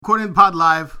Recording the pod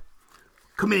live.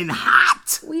 Coming in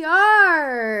hot. We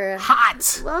are.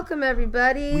 Hot. Welcome,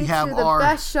 everybody, we have to the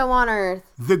best show on earth.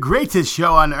 The greatest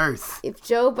show on earth. If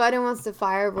Joe Budden wants to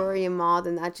fire Rory and Maul,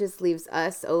 then that just leaves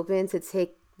us open to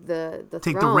take the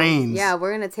take throne. The reins. Yeah, we're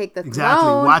going to take the exactly.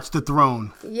 throne. Watch the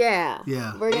throne. Yeah.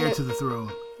 Yeah, heir to the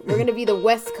throne. We're going to be the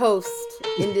West Coast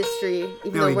industry,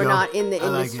 even though we're not in the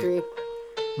industry. Like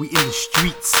we in the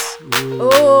streets. Ooh.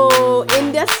 Oh,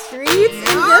 in the streets?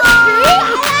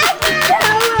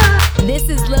 This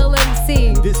is Lil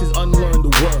MC. This is Unlearn the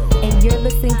World. And you're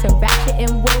listening to Ratchet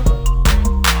and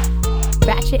Woke.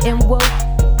 Ratchet and Woke.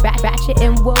 Ratchet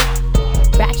and Woke.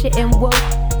 Ratchet and Woke.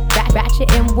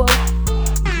 Ratchet and Woke. What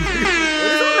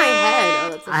is on my head? Oh,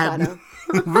 that's a shadow.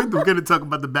 We're going to talk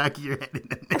about the back of your head in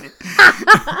a minute.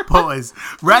 Pause.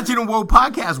 Ratchet and Woke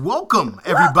podcast. Welcome,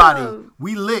 everybody. Welcome.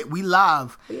 We lit. We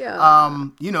live. Yeah.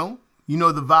 You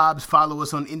know the vibes. Follow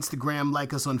us on Instagram.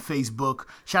 Like us on Facebook.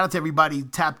 Shout out to everybody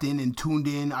tapped in and tuned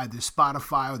in, either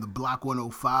Spotify or the Block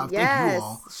 105. Yes. Thank you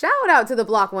all. Shout out to the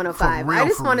Block 105. For real, I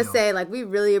just want to say, we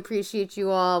really appreciate you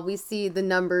all. We see the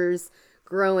numbers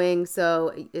growing,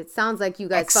 so it sounds like you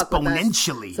guys fuck with us.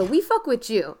 Exponentially. So we fuck with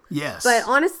you. Yes. But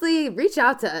honestly, reach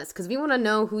out to us because we want to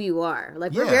know who you are.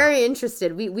 We're very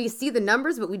interested. We see the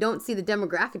numbers, but we don't see the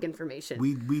demographic information.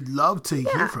 We'd love to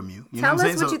hear from you. Tell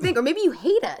us what you think, or maybe you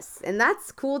hate us, and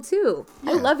that's cool too.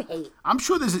 Yeah. I love hate. I'm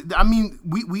sure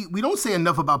we don't say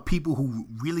enough about people who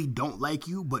really don't like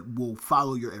you, but will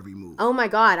follow your every move. Oh my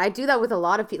God, I do that with a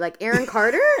lot of people. Like Aaron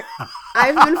Carter,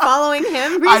 I've been following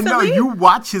him recently. I know, you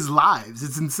watch his lives.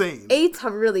 It's insane. It's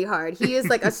really hard. He is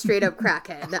like a straight up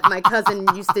crackhead that my cousin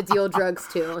used to deal drugs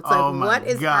to. It's like, what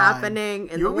is happening?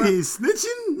 You over here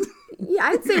snitching? Yeah,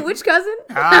 I'd say which cousin?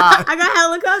 I got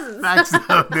hella cousins.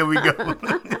 There we go.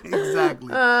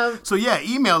 Exactly. So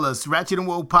email us,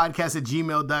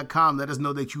 ratchetandwokepodcast@gmail.com. Let us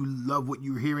know that you love what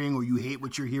you're hearing or you hate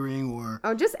what you're hearing or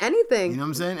just anything. You know what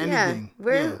I'm saying? Anything.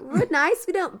 Yeah. We're nice.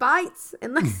 We don't bite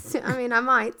unless, I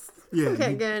might. Yeah.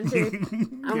 Okay, good.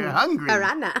 You're hungry.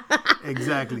 Right now.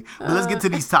 Exactly. But let's get to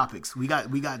these topics.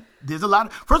 There's a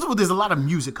lot of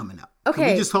music coming out. Okay.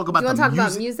 Can we just talk about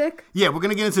about music? Yeah, we're going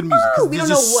to get into the music because there's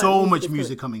just so much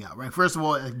music coming out, right? First of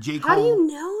all, J. Cole. How do you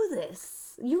know this?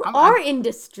 You are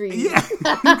industry. Yeah.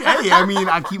 Hey,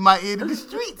 I keep my ear to the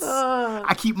streets.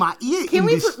 I keep my ear in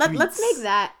the streets. Let's make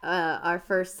that our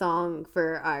first song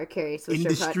for our Carrie Swisher. In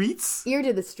the streets? Ear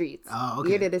to the streets. Oh,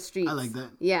 okay. Ear to the streets. I like that.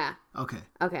 Yeah. Okay.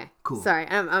 Cool. Sorry.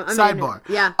 I'm Sidebar.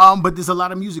 Yeah. But there's a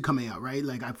lot of music coming out, right?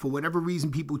 For whatever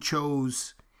reason, people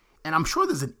chose... And I'm sure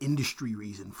there's an industry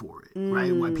reason for it,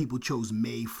 right? Why people chose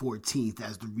May 14th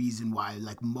as the reason why,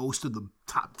 most of the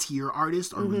top tier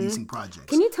artists are releasing projects.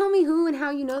 Can you tell me who and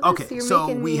how you know this? Okay,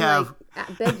 so we have...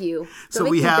 beg you. So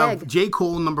we have J.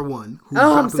 Cole, number one, who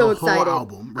dropped the whole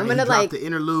album. Right? I'm gonna he dropped the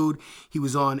interlude. He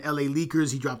was on LA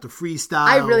Leakers. He dropped the freestyle.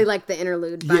 I really like the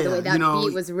interlude, by the way. That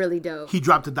beat was really dope. He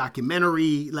dropped a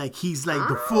documentary. He's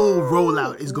the full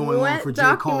rollout is going on for J. Cole.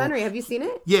 What documentary? Have you seen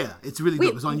it? Yeah, it's really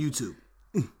dope. It's on YouTube.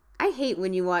 I hate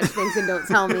when you watch things and don't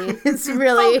tell me. It's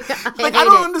really I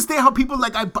don't understand how people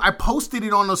I posted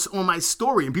it on my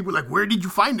story and people are like, where did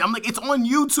you find it? I'm like, it's on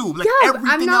YouTube. Everything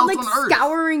I'm not else on earth.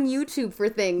 Scouring YouTube for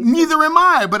things. Neither am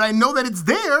I, but I know that it's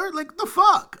there. The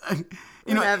fuck.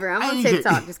 Whatever. I'm on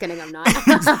TikTok. Just kidding. I'm not.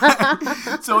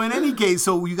 So in any case,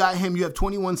 you got him. You have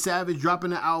 21 Savage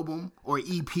dropping an album or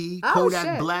EP.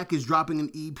 Kodak Black is dropping an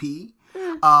EP.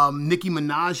 Nicki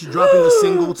Minaj is dropping a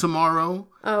single tomorrow.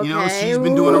 Okay. She's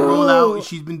been doing a rollout.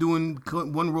 She's been doing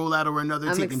one rollout or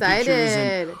another, taking pictures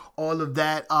and all of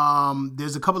that.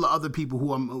 There's a couple of other people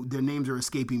who their names are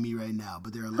escaping me right now,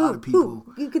 but there are a lot of people.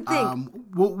 Who? You could think.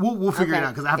 We'll figure it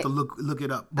out because I have to look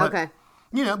it up. But, okay.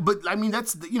 But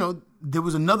that's there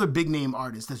was another big name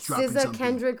artist that's dropping something.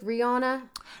 Kendrick, Rihanna.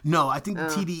 No, I think the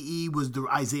TDE was the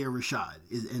Isaiah Rashad.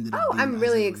 Ended up being I'm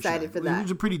really Isaiah excited Rashad. for that. It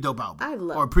was a pretty dope album.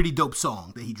 or a pretty dope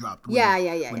song that he dropped. When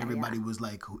everybody yeah. was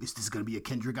like, "Is this going to be a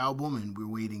Kendrick album?" And we're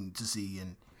waiting to see.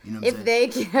 And if they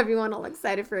get everyone all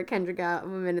excited for a Kendrick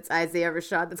album and it's Isaiah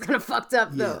Rashad, that's kind of fucked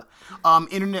up though.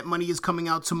 Internet Money is coming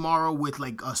out tomorrow with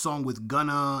a song with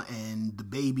Gunna and The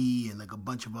Baby and a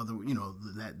bunch of other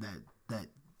that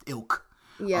ilk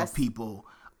of people.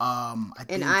 I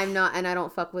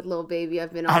don't fuck with Lil Baby.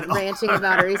 I've been ranting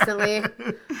about her recently.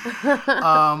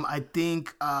 I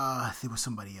think there was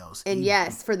somebody else. And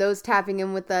yes, for those tapping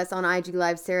in with us on IG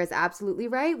Live, Sarah's absolutely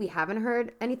right. We haven't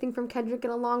heard anything from Kendrick in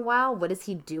a long while. What is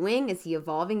he doing? Is he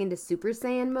evolving into Super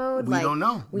Saiyan mode? We don't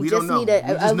know. We just need a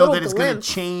we just know little that it's going to glimpse.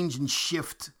 change and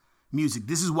shift music.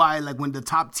 This is why when the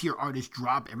top tier artists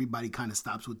drop, everybody kind of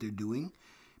stops what they're doing.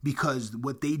 because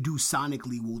what they do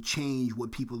sonically will change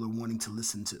what people are wanting to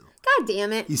listen to. God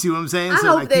damn it. You see what I'm saying? I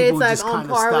hope that it's like on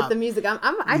par with the music.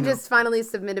 I just finally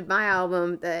submitted my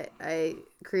album that I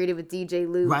created with DJ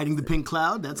Luke. Riding the Pink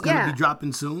Cloud? That's going to be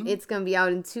dropping soon? It's going to be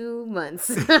out in 2 months.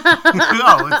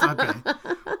 Oh, it's okay.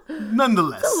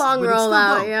 Nonetheless. It's a long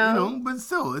rollout, yo. You know, but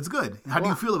still, it's good. How do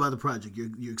you feel about the project?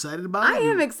 You're excited about it? I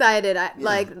am excited.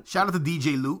 Shout out to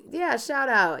DJ Luke. Yeah, shout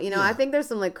out. You know, I think there's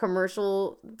some like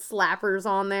commercial slappers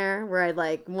on there where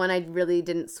I really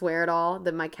didn't swear at all.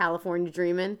 My California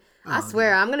Dreamin'. I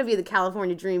swear, I'm going to be the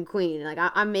California Dream Queen. Like,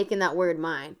 I'm making that word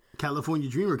mine. California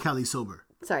Dream or Cali Sober?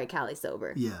 Sorry, Cali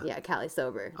Sober. Yeah, Cali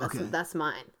Sober. That's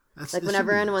mine.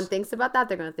 Whenever anyone thinks about that,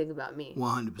 they're going to think about me.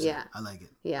 100%. Yeah. I like it.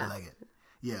 Yeah. I like it.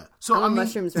 Yeah. So I'm on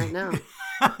mushrooms right now.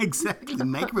 Exactly.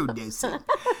 Microdosing.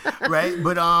 Right?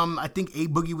 But I think A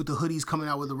Boogie with the Hoodie's coming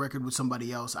out with a record with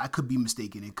somebody else. I could be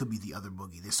mistaken. It could be the other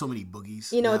Boogie. There's so many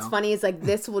Boogies. You know what's funny is like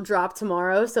this will drop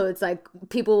tomorrow, so it's like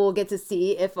people will get to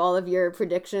see if all of your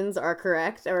predictions are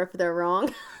correct or if they're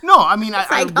wrong. No, I mean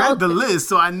I read the list,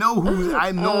 so I know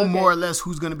more or less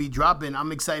who's going to be dropping.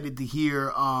 I'm excited to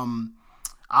hear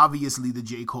obviously the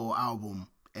J. Cole album.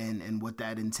 And what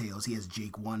that entails. He has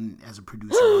Jake One as a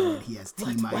producer on it. He has T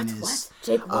Minus.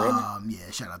 Jake One? Yeah,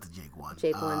 shout out to Jake One.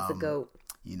 Jake One's the GOAT.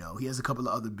 You know, he has a couple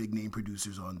of other big name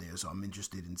producers on there, so I'm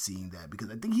interested in seeing that because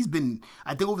I think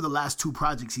over the last 2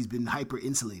 projects he's been hyper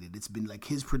insulated. It's been like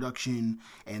his production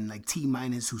and like T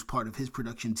Minus, who's part of his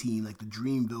production team, like the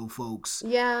Dreamville folks.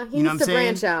 Yeah, he needs to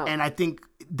branch out. And I think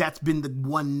that's been the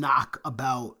one knock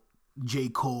about J.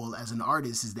 Cole as an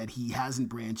artist is that he hasn't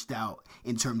branched out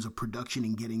in terms of production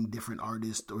and getting different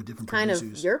artists or different producers.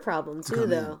 Kind of your problem too,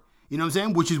 though. You know what I'm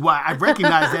saying? Which is why I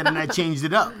recognized that and I changed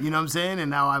it up. You know what I'm saying? And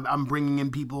now I'm bringing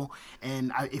in people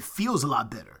and it feels a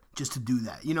lot better just to do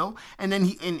that, you know? And then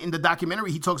in the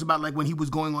documentary, he talks about like when he was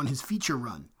going on his feature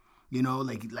run. You know,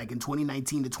 like in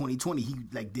 2019 to 2020, he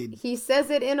like did. He says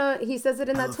it in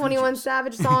that 21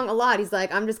 Savage song a lot. He's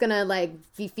like, I'm just gonna like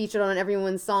be featured on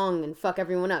everyone's song and fuck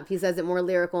everyone up. He says it more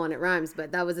lyrical and it rhymes,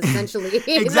 but that was essentially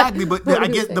exactly. But I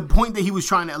get the point that he was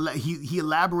trying to. He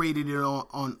elaborated it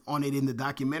on it in the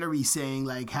documentary, saying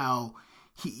like how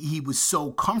he was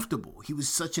so comfortable. He was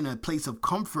such in a place of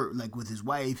comfort, like with his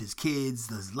wife, his kids,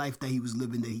 his life that he was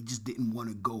living, that he just didn't want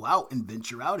to go out and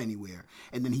venture out anywhere.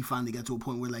 And then he finally got to a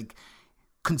point where, like,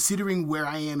 considering where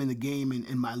I am in the game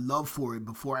and my love for it,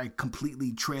 before I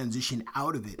completely transition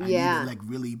out of it, I need to like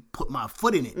really put my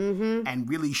foot in it and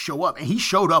really show up. And he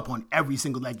showed up on every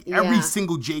single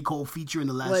single J. Cole feature in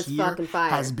the last year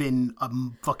has been a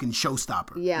fucking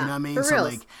showstopper. Yeah, you know what I mean? So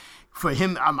like, for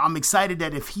him, I'm excited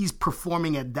that if he's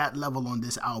performing at that level on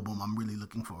this album, I'm really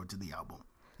looking forward to the album.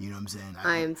 You know what I'm saying?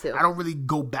 I am too. I don't really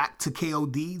go back to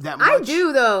KOD that much. I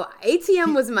do, though.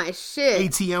 ATM was my shit.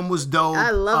 ATM was dope.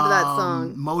 I love that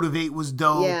song. Motivate was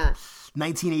dope. Yeah.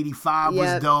 1985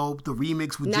 was dope. The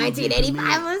remix with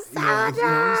 1985 was so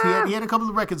dope. He had a couple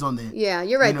of records on there. Yeah,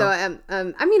 you're right, though.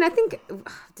 I mean, I think,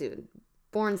 dude,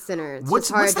 Born Sinner. What's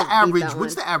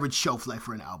the average shelf life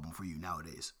for an album for you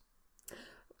nowadays?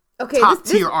 Okay, top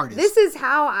tier artists. This is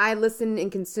how I listen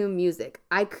and consume music.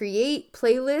 I create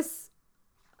playlists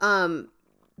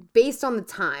based on the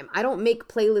time. I don't make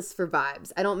playlists for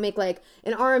vibes. I don't make like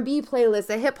an R&B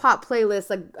playlist, a hip hop playlist,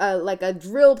 like a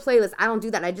drill playlist. I don't do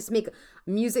that. I just make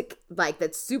music like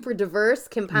that's super diverse,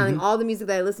 compiling all the music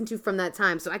that I listen to from that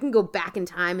time. So I can go back in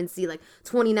time and see like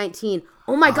 2019.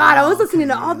 Oh my God, I was listening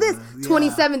to all this.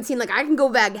 2017, like I can go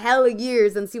back hella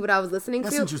years and see what I was listening to.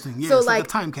 That's interesting. Yeah, so it's like a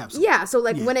time capsule. Yeah, so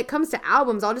like when it comes to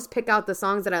albums, I'll just pick out the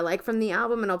songs that I like from the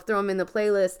album and I'll throw them in the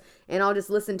playlist and I'll just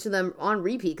listen to them on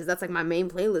repeat because that's like my main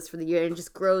playlist for the year and it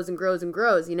just grows and grows and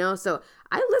grows, you know? So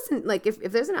I listen, like if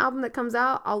there's an album that comes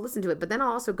out, I'll listen to it. But then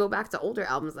I'll also go back to older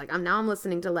albums. Like I'm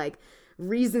listening to like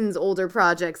Reason's older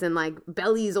projects and like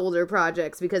Belly's older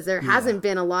projects because there hasn't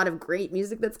been a lot of great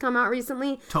music that's come out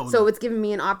recently. Totally. So it's given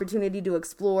me an opportunity to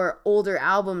explore older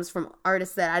albums from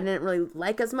artists that I didn't really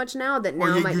like as much now that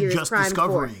now my ear is primed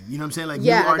for. You know what I'm saying? Like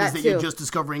new artists that you're just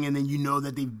discovering and then you know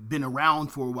that they've been around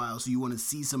for a while so you want to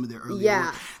see some of their earlier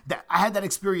work. I had that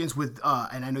experience with,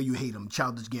 and I know you hate him,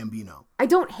 Childish Gambino. I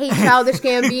don't hate Childish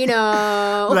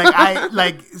Gambino.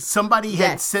 Somebody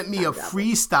had sent me a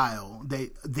freestyle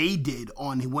that they did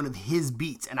on one of his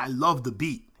beats, and I love the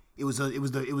beat. It was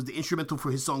the instrumental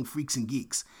for his song Freaks and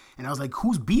Geeks, and I was like,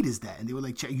 whose beat is that? And they were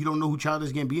like, you don't know who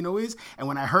Childish Gambino is? And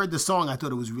when I heard the song, I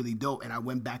thought it was really dope, and I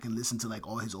went back and listened to like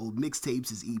all his old mixtapes,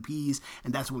 his EPs,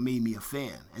 and that's what made me a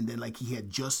fan. And then like he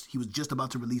was just about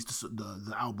to release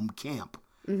the album Camp,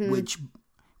 which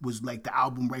was like the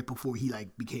album right before he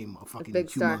like became a fucking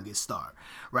humongous star,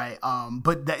 right?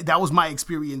 But that was my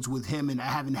experience with him, and I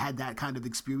haven't had that kind of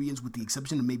experience with the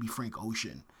exception of maybe Frank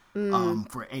Ocean.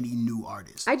 For any new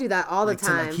artist, I do that all the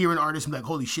time. To like hear an artist and be like,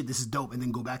 holy shit, this is dope, and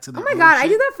then go back to the. Oh my god, shit. I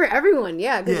do that for everyone.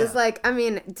 Yeah, because it's like, I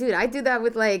mean, dude, I do that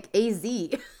with like AZ.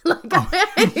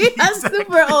 I'm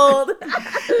super old.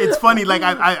 It's funny, like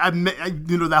I met,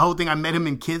 that whole thing. I met him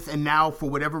in Kith, and now for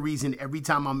whatever reason, every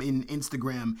time I'm in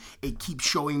Instagram, it keeps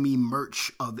showing me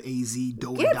merch of AZ Do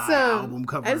or Die album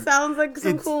cover. It sounds like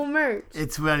some cool merch.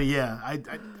 It's funny, yeah. I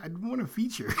want a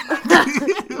feature.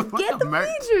 Get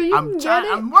the feature. You can get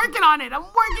it. I'm working on it. I'm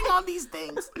working on these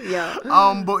things. Yeah.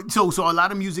 But so a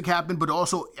lot of music happened, but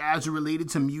also as it related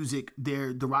to music,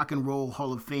 the Rock and Roll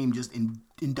Hall of Fame just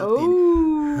inducted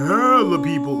hella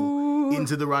people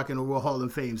into the Rock and Roll Hall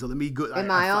of Fame. So let me go. Am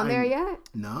I on there yet?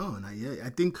 No, not yet. I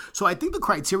think the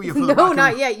criteria for the no,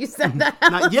 not yet. You said that.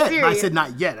 Not yet. I said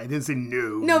not yet. I didn't say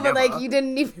no. No, but like you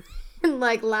didn't even.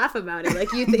 Like laugh about it, like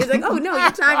it's like, oh no,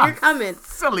 your time, you're coming.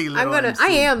 Silly little. I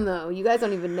am though. You guys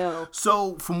don't even know.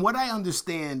 So, from what I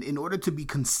understand, in order to be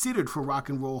considered for Rock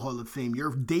and Roll Hall of Fame,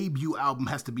 your debut album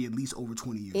has to be at least over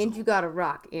 20 years. And you gotta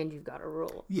rock, and you gotta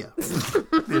roll. Yeah,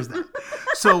 there's that.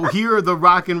 So here are the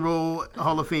Rock and Roll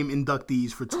Hall of Fame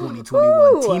inductees for 2021: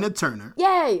 Ooh. Tina Turner,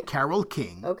 yay, Carole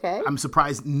King. Okay, I'm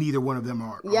surprised neither one of them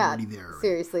are already there.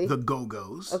 Seriously, the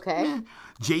Go-Go's. Okay,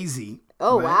 Jay-Z.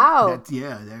 Oh, right? Wow.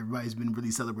 Everybody's been really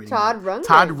celebrating Todd Rundgren.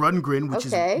 Todd Rundgren, which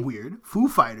is weird. Foo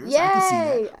Fighters. Yay. I can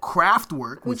see that.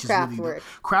 Kraftwerk, which is Kraftwerk? really good.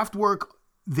 Kraftwerk,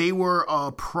 they were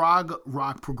a prog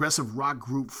rock, progressive rock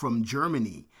group from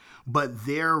Germany, but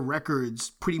their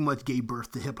records pretty much gave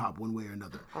birth to hip-hop one way or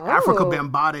another. Oh. Africa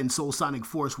Bambaataa and Soul Sonic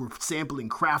Force were sampling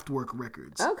Kraftwerk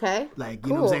records. Okay. Like,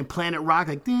 you know what I'm saying? Planet Rock,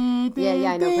 like...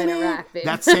 Yeah, I know Planet Rock, babe.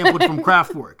 That's sampled from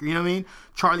Kraftwerk, you know what I mean?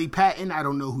 Charlie Patton, I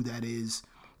don't know who that is.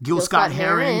 Gil Scott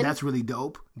Heron, that's really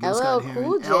dope. LL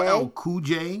Cool J. LL Cool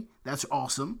J, that's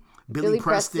awesome. Billy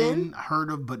Preston,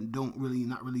 heard of, but not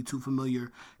really too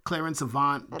familiar. Clarence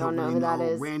Avant, I don't know who that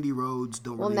is. Randy Rhoads,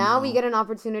 don't really know. Well, now we get an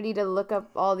opportunity to look up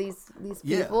all these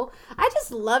people. Yeah. I just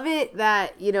love it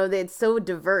that, that it's so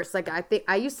diverse. Like,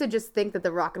 I used to just think that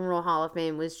the Rock and Roll Hall of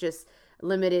Fame was just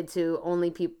limited to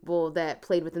only people that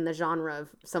played within the genre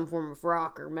of some form of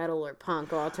rock or metal or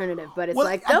punk or alternative, but it's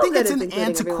I think it's an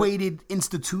antiquated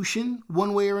institution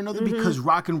one way or another because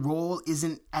rock and roll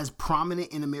isn't as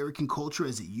prominent in American culture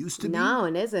as it used to be. No,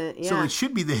 it isn't. Yeah. So it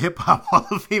should be the hip hop Hall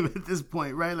of Fame at this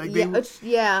point, right? Like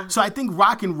So I think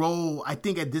rock and roll, at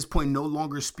this point no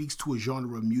longer speaks to a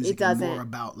genre of music. It's more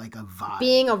about like a vibe.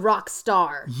 Being a rock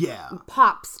star. Yeah.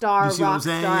 Pop star, you see rock what I'm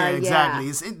saying? star. Yeah,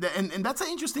 exactly. Yeah. And that's an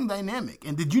interesting dynamic.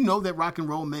 And did you know that rock and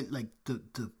roll meant like to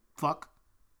fuck?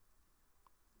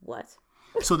 What?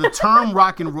 So the term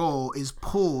rock and roll is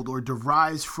pulled or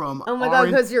derives from oh my god,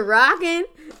 because you're rocking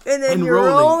and then you're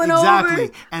rolling exactly.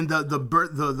 over. And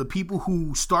the people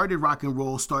who started rock and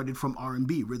roll started from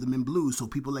R&B, rhythm and blues. So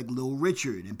people like Lil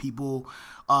Richard and people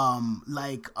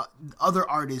like other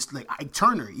artists like Ike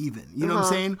Turner, even you know what I'm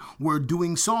saying, were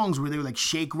doing songs where they were like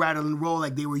shake, rattle, and roll,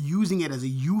 like they were using it as a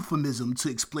euphemism to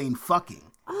explain fucking.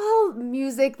 All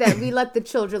music that we let the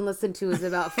children listen to is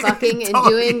about fucking and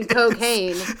doing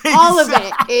cocaine. Exactly. All of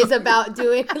it is about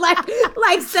doing like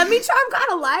Semi-Charm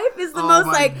Kind of Life is the most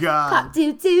like pop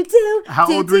do. How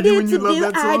old were you when you loved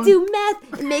that song? I do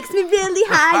meth. It makes me really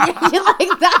high. You're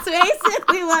like, that's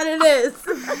basically what it is.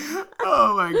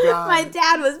 Oh my god. My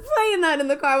dad was playing that in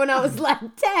the car when I was like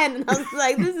 10, and I was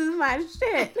like, this is my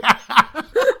shit.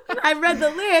 And I read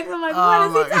the lyrics. I'm like,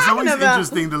 what is he talking about? It's always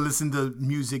interesting to listen to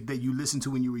music that you listened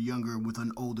to when you were younger with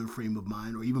an older frame of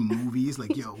mind, or even movies.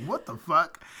 Like, yo, what the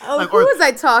fuck? Oh, like, who was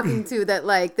I talking to that,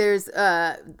 like, there's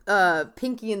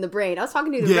Pinky and the Brain? I was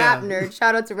talking to the Rap Nerd.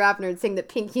 Shout out to Rap Nerd, saying that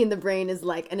Pinky and the Brain is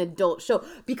like an adult show.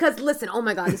 Because, listen, oh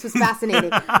my god, this was fascinating.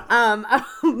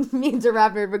 Me and the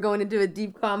Rap Nerd were going into a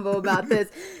deep combo about this.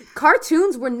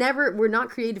 Cartoons were not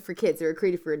created for kids. They were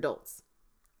created for adults.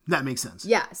 That makes sense.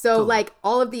 Yeah. So, totally. Like,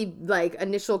 all of the, like,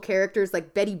 initial characters,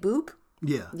 like Betty Boop.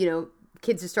 Yeah. You know,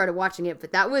 kids just started watching it,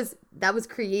 but that was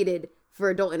created for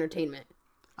adult entertainment.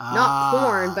 Not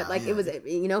porn, but like it was,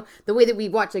 you know, the way that we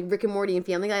watch like Rick and Morty and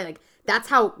Family Guy, like that's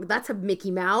how Mickey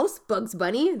Mouse, Bugs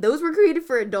Bunny, those were created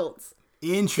for adults.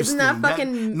 Interesting. Isn't that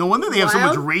fucking no wonder they have so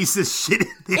much racist shit in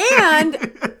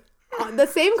there. And the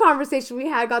same conversation we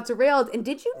had got derailed. And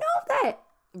did you know that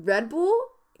Red Bull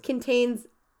contains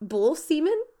bull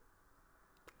semen?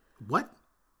 What?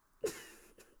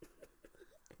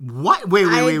 What? Wait.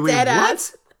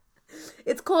 What?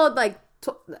 It's called like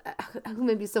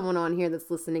maybe someone on here that's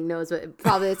listening knows, but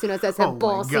probably as soon as I said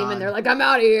ball semen, they're like, I'm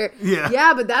out of here.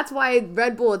 Yeah, but that's why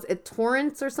Red Bull, it's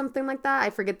torrents or something like that. I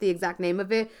forget the exact name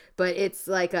of it, but it's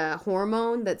like a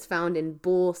hormone that's found in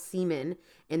bull semen,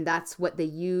 and that's what they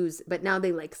use. But now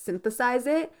they like synthesize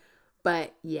it.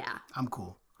 But yeah, I'm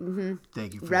cool. Mm-hmm.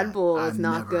 Thank you for Red that. Bull is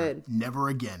not good. Never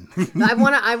again. I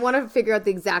want to figure out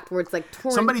the exact words, like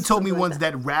torrents. Somebody told me once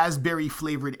that raspberry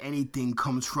flavored anything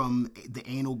comes from the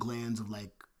anal glands of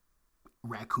like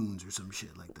raccoons or some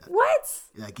shit like that. What?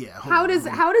 Like, yeah. How does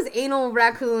anal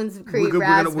raccoons create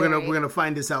raspberry? We're gonna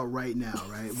find this out right now,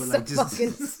 right? But so like, just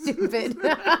fucking stupid.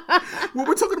 Well,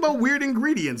 we're talking about weird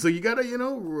ingredients, so you gotta,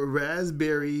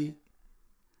 raspberry.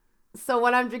 So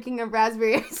when I'm drinking a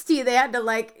raspberry iced tea, they had to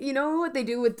like, what they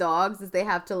do with dogs is they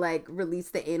have to like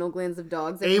release the anal glands of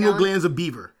dogs. Anal glands of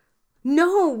beaver.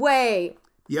 No way.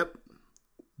 Yep.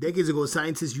 Decades ago,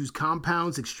 scientists used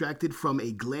compounds extracted from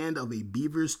a gland of a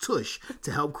beaver's tush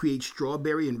to help create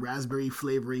strawberry and raspberry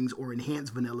flavorings or enhance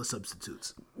vanilla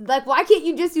substitutes. Like, why can't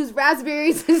you just use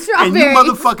raspberries and strawberries? And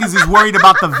you motherfuckers is worried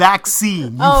about the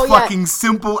vaccine. You fucking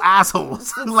simple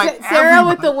assholes. Like Sarah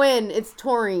with the win. It's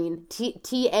taurine.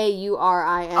 Taurin.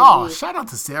 Oh, shout out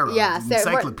to Sarah. Yeah,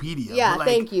 encyclopedia. Yeah,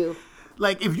 thank you.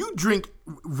 Like, if you drink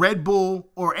Red Bull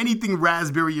or anything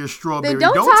raspberry or strawberry,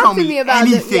 don't tell me about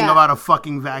anything about a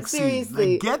fucking vaccine.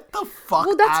 Seriously. Like, get the fuck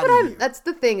out of here. That's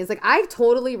the thing. Is like, I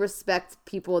totally respect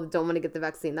people that don't want to get the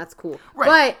vaccine. That's cool.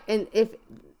 Right.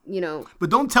 But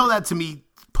don't tell that to me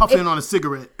puffing on a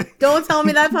cigarette. Don't tell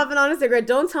me that puffing on a cigarette.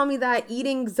 Don't tell me that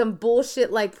eating some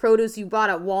bullshit like produce you bought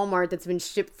at Walmart that's been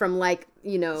shipped from like,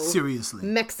 seriously,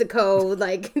 Mexico,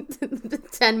 like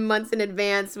 10 months in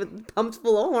advance with pumped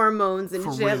full of hormones and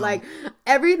shit. Real. Like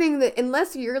everything that,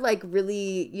 unless you're like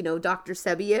really, Dr.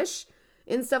 Sebi-ish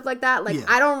and stuff like that. Like,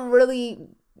 I don't really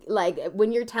like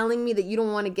when you're telling me that you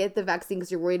don't want to get the vaccine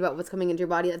because you're worried about what's coming into your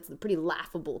body. That's pretty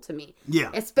laughable to me. Yeah.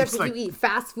 Especially if you eat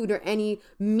fast food or any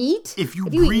meat. If you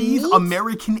breathe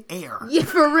American air. Yeah,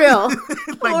 for real.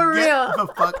 Like, for get real.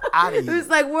 the fuck out of here. It's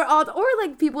like or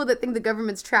like people that think the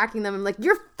government's tracking them. I'm like,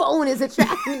 your phone is a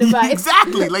tracking device.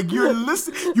 Exactly. Like, you're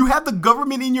listening. You have the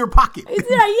government in your pocket.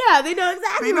 Yeah, they know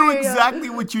exactly. They know exactly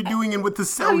what you're doing and what to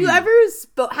sell you. Have you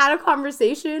ever had a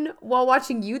conversation while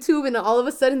watching YouTube and all of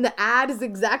a sudden the ad is the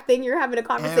exact thing you're having a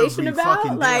conversation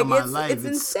about? Like, it's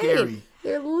insane. Scary.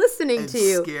 They're listening to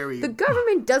you. Scary. The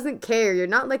government doesn't care. You're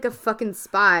not like a fucking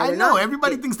spy. I know.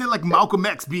 Everybody thinks they're like Malcolm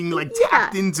X being like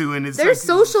tapped into, and they're like,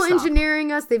 social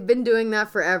engineering us. They've been doing that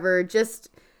forever. Just,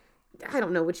 I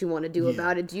don't know what you want to do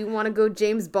about it. Do you want to go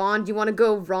James Bond? Do you want to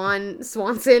go Ron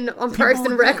Swanson on Parks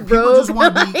and Rec Rogue? Just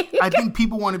want to be. I think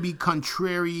people want to be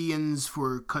contrarians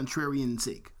for contrarian's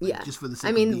sake. Like, just for the sake.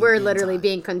 I mean, we're literally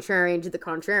being contrarian to the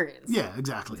contrarians. Yeah,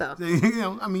 exactly. So.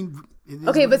 I mean.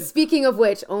 Okay, but speaking of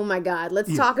which, oh my God,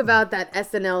 let's talk about that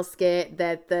SNL skit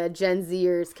that the Gen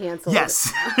Zers canceled.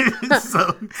 Yes.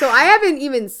 So I haven't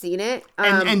even seen it.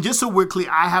 And just so we're clear,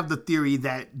 I have the theory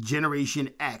that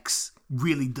Generation X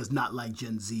really does not like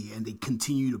Gen Z, and they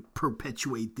continue to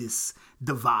perpetuate this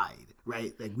divide,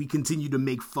 right? Like, we continue to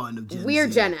make fun of Gen Z. We're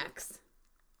Gen X.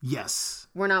 Yes.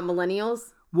 We're not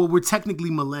millennials? Well, we're technically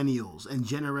millennials, and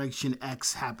Generation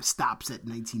X stops at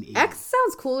 1980. X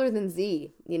sounds cooler than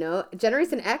Z,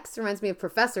 Generation X reminds me of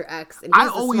Professor X. And I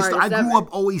grew up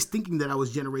always thinking that I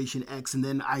was Generation X, and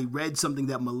then I read something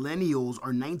that millennials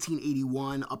are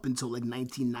 1981 up until like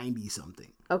 1990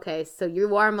 something. Okay, so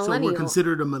you are a millennial. So we're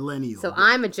considered a millennial. So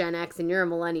I'm a Gen X, and you're a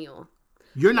millennial.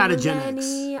 You're not a Gen X.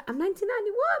 I'm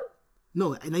 1991. No,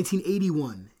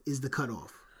 1981 is the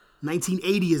cutoff.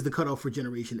 1980 is the cutoff for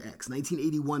Generation X.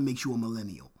 1981 makes you a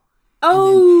millennial.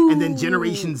 Oh. And then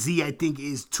Generation Z, I think,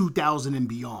 is 2000 and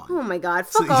beyond. Oh my God.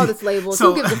 Fuck all this labels.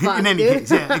 Who gives a fuck, in any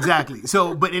case, yeah, exactly.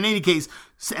 But in any case,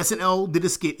 SNL did a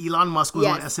skit. Elon Musk was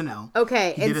on SNL.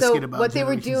 Okay. And so what they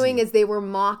were doing is they were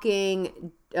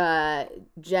mocking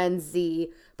Gen Z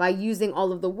by using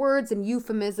all of the words and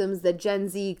euphemisms that Gen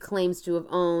Z claims to have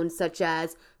owned, such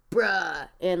as bruh,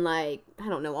 and like, I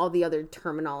don't know, all the other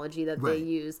terminology that they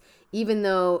use, even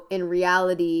though in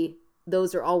reality,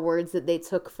 those are all words that they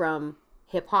took from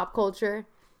hip hop culture,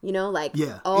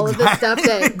 all of the stuff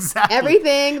that,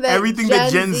 everything that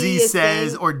Gen Z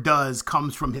says or does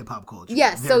comes from hip hop culture.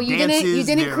 Yes, so you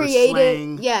didn't create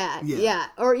slang. It. Yeah.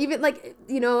 Or even like,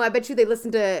 I bet you they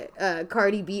listen to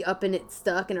Cardi B Up and It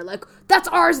Stuck and are like, that's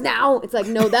ours now. It's like,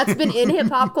 no, that's been in hip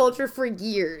hop culture for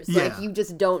years. Yeah. Like, you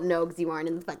just don't know because you aren't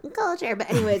in the fucking culture.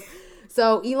 But anyways,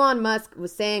 so Elon Musk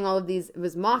was saying all of these,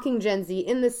 was mocking Gen Z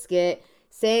in the skit,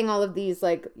 saying all of these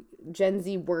like Gen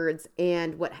Z words,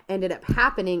 and what ended up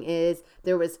happening is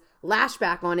there was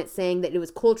lashback on it saying that it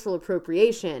was cultural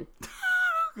appropriation.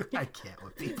 I can't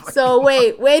with people. So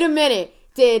wait a minute.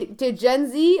 Did Gen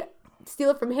Z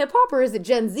steal it from hip hop, or is it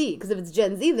Gen Z? Because if it's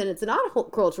Gen Z, then it's not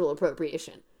cultural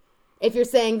appropriation. If you're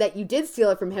saying that you did steal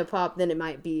it from hip hop, then it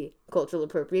might be cultural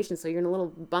appropriation. So you're in a little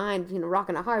bind,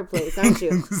 rocking a hard place, aren't you?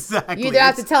 Exactly. You either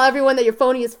have to tell everyone that you're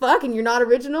phony as fuck and you're not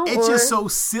original. It's just so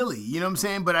silly, you know what I'm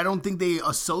saying? But I don't think they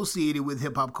associate it with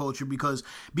hip hop culture because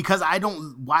I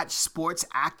don't watch sports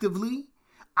actively.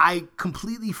 I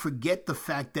completely forget the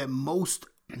fact that most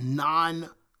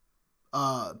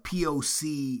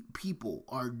POC people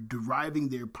are deriving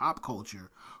their pop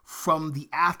culture from the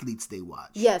athletes they watch.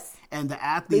 Yes. And the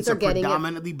athletes are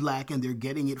predominantly black, and they're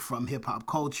getting it from hip hop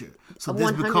culture. So this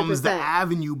 100%. Becomes the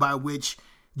avenue by which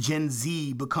Gen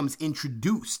Z becomes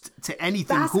introduced to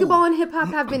anything Basketball cool. and hip hop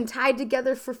have been tied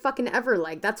together for fucking ever.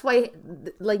 Like, that's why,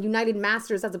 like, United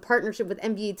Masters has a partnership with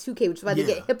NBA 2K, which is why they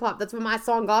get hip hop. That's why my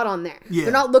song got on there. Yeah.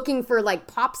 They're not looking for, like,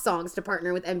 pop songs to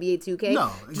partner with NBA 2K.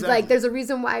 No, exactly. Like, there's a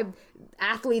reason why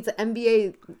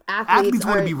NBA athletes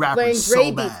want to be rappers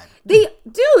so bad. Dude,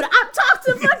 I talked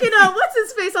to fucking what's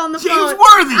his face on the phone. James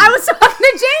Worthy. I was talking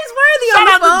to James Worthy on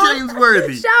the phone. Shout out to James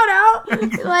Worthy. Shout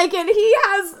out. Like, and he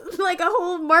has like a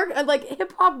whole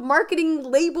hip hop marketing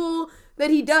label that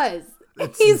he does.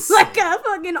 He's insane. Like a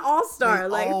fucking all-star.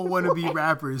 They all want to be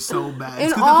rappers so bad.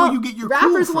 And all that's where you get your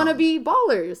rappers want to be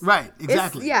ballers. Right,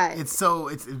 exactly. It's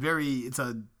It's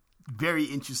a very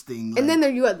interesting. And then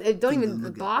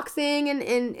boxing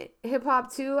and hip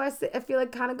hop too. I feel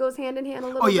like kind of goes hand in hand a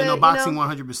little bit. Oh yeah, no, boxing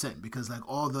 100% because like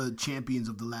all the champions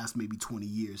of the last maybe 20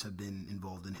 years have been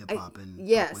involved in hip hop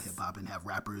and have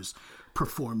rappers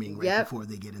performing before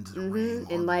they get into the ring.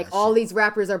 And like all these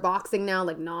rappers are boxing now.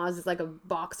 Like Nas is like a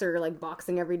boxer, like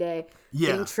boxing every day,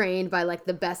 getting trained by like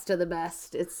the best of the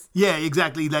best.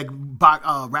 Exactly. Like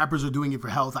rappers are doing it for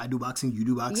health. I do boxing, you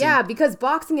do boxing. Yeah, because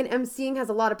boxing and emceeing has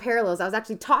a lot of parallels. I was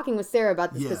actually talking with Sarah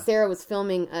about this because Sarah was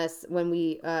filming us when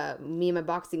me and my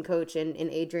boxing coach and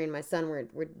Adrian, my son,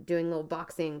 were doing little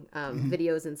boxing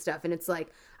videos and stuff. And it's like,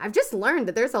 I've just learned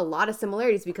that there's a lot of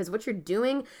similarities because what you're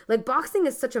doing, like boxing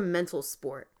is such a mental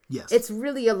sport. Yes. It's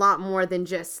really a lot more than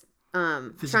just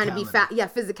trying to be fat. Yeah,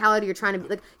 physicality. You're trying to be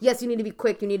like, yes, you need to be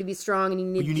quick, you need to be strong, and you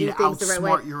need to do things the right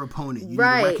way. Outsmart your opponent. You need to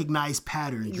recognize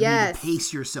patterns. You need to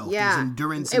pace yourself. There's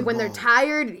endurance and when they're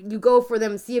tired, you go for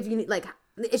them, see if you need like.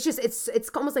 It's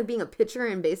almost like being a pitcher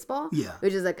in baseball. Yeah.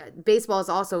 Which is like baseball is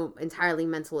also entirely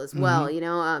mental as well. You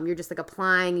know, you're just like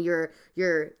applying your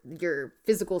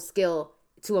physical skill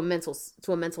to a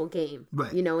mental game.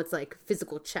 Right. You know, it's like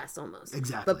physical chess almost.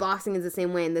 Exactly. But boxing is the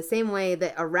same way. In the same way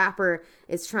that a rapper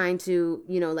is trying to,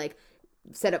 you know, like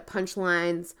set up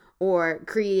punchlines or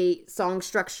create song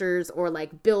structures or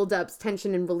like build ups,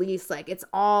 tension and release. Like it's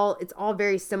all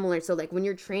very similar. So like when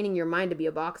you're training your mind to be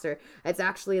a boxer, it's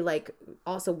actually like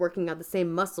also working out the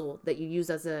same muscle that you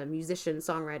use as a musician,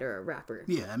 songwriter, or rapper.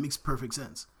 Yeah, that makes perfect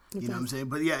sense. You know what I'm saying?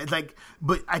 But yeah, it's like,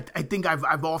 but I think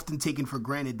I've often taken for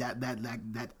granted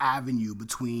that avenue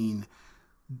between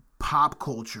pop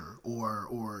culture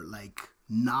or like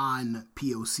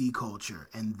non-POC culture,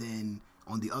 and then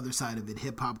on the other side of it,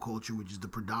 hip hop culture, which is the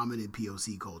predominant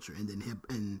POC culture, and then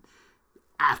and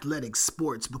athletic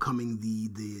sports becoming the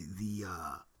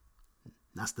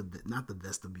not the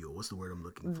vestibule. What's the word I'm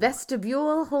looking for?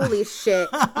 Vestibule? Holy shit!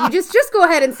 You just go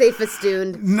ahead and say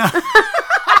festooned. No.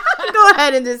 Go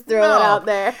ahead and just throw it out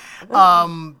there.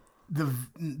 The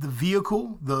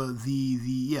vehicle,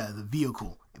 the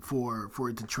vehicle for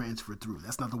it to transfer through.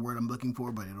 That's not the word I'm looking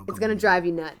for, but it's going to drive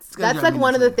you nuts. That's like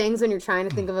one of the things when you're trying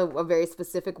to think of a very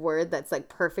specific word that's like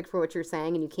perfect for what you're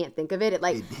saying and you can't think of it.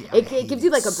 It gives you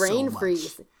like a brain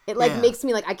freeze. It like makes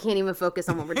me like I can't even focus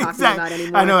on what we're talking about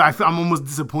anymore. I know. I'm almost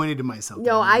disappointed in myself.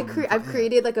 No, I've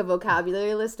created like a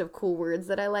vocabulary list of cool words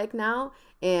that I like now.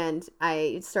 And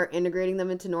I start integrating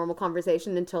them into normal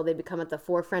conversation until they become at the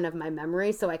forefront of my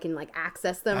memory, so I can like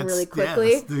access them really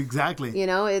quickly. Yeah, exactly. You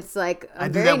know, it's like I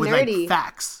do very that with nerdy. Like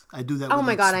facts. I do that. Oh with,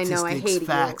 my like, god, I know. I hate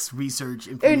facts, research,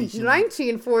 information. In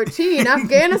 1914,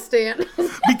 Afghanistan.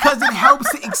 Because it helps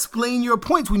to explain your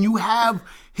points when you have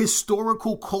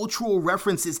historical, cultural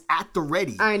references at the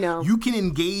ready. I know. You can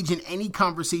engage in any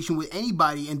conversation with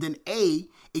anybody, and then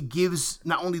it gives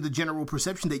not only the general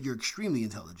perception that you're extremely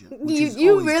intelligent.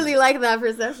 You really like that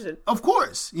perception. Of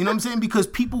course. You know what I'm saying? Because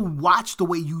people watch the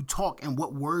way you talk and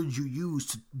what words you use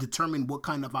to determine what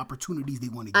kind of opportunities they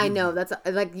want to give. I know. That's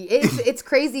like, it's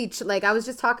crazy. Like, I was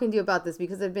just talking to you about this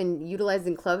because I've been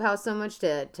utilizing Clubhouse so much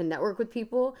to network with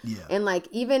people. Yeah. And like,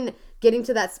 even getting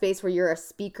to that space where you're a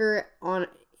speaker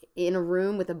in a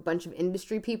room with a bunch of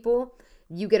industry people,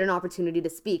 you get an opportunity to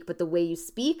speak. But the way you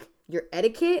speak, your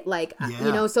etiquette, like,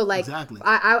 you know, so like, exactly.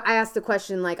 I asked the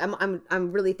question, like,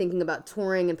 I'm really thinking about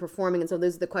touring and performing. And so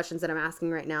those are the questions that I'm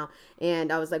asking right now.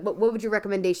 And I was like, what would your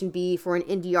recommendation be for an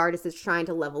indie artist that's trying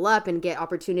to level up and get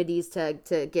opportunities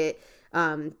to get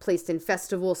placed in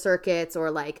festival circuits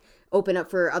or like open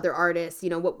up for other artists, you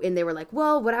know, and they were like,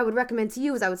 well, what I would recommend to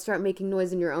you is I would start making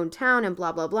noise in your own town and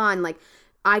blah, blah, blah. And like,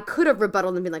 I could have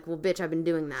rebutted and been like, well, bitch, I've been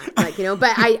doing that. Like, you know,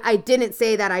 but I didn't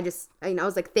say that. I just, you know, I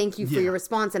was like, thank you for your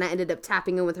response. And I ended up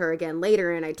tapping in with her again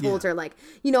later. And I told her like,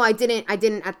 you know, I didn't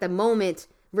at the moment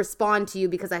respond to you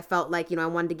because I felt like, you know, I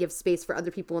wanted to give space for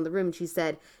other people in the room. And she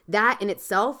said that in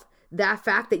itself, that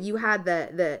fact that you had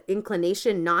the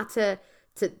inclination not to,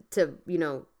 you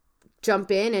know,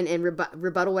 jump in and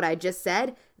rebuttal what I just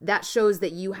said, that shows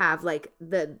that you have like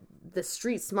the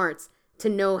street smarts to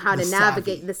know how to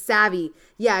navigate the savvy.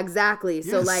 Yeah, exactly.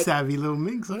 So like savvy little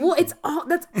minx. Well, it's all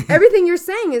that's everything you're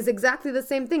saying is exactly the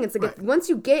same thing. It's like once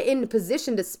you get in a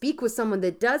position to speak with someone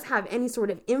that does have any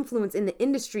sort of influence in the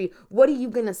industry, what are you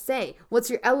gonna say? What's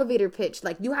your elevator pitch?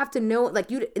 Like you have to know, like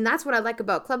and that's what I like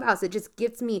about Clubhouse. It just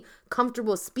gets me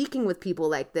comfortable speaking with people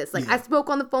like this. Like I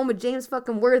spoke on the phone with James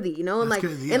fucking Worthy, you know, and that's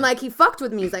like and like he fucked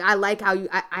with me. He's like, I like how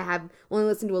I have only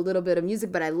listened to a little bit of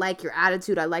music, but I like your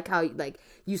attitude. I like how like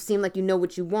you seem like you know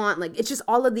what you want. Like it's just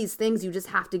all of these things you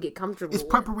just have to get comfortable with.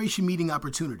 Preparation meeting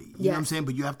opportunity. You know what I'm saying?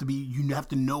 But you have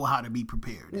to know how to be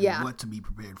prepared and what to be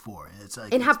prepared for. And it's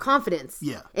like, and have confidence.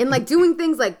 Yeah. And like doing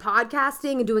things like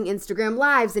podcasting and doing Instagram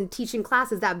lives and teaching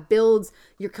classes, that builds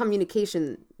your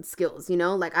communication skills, you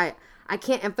know? Like I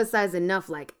can't emphasize enough,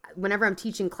 like whenever I'm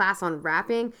teaching class on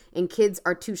rapping and kids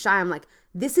are too shy, I'm like,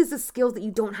 this is a skill that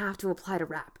you don't have to apply to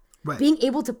rap. Right. Being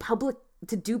able to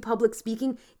do public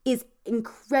speaking is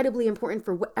incredibly important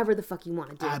for whatever the fuck you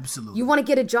want to do. Absolutely. You want to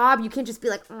get a job, you can't just be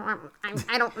like, I'm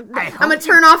going to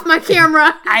turn off my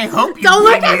camera. I hope you don't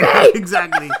look at me.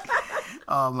 Exactly.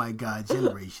 Oh my God,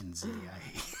 Generation Z.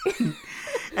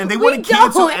 And they want to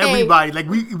cancel everybody. Like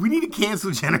we need to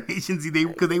cancel Generation Z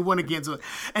because they want to cancel.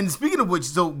 And speaking of which,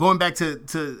 so going back to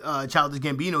Childish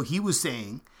Gambino, he was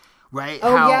saying, right,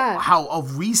 how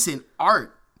of recent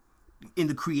art in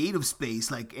the creative space,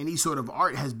 like any sort of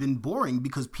art, has been boring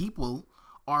because people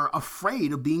are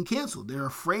afraid of being canceled. They're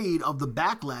afraid of the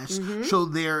backlash, so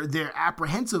they're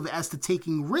apprehensive as to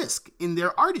taking risk in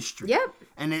their artistry. Yep,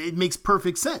 and it makes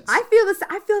perfect sense. I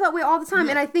feel that way all the time,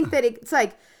 and I think that it's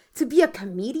like to be a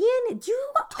comedian. If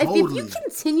you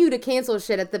continue to cancel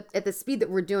shit at the speed that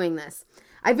we're doing this.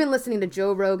 I've been listening to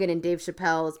Joe Rogan and Dave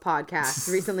Chappelle's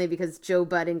podcast recently because Joe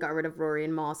Budden got rid of Rory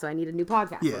and Mal, so I need a new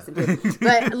podcast to listen to.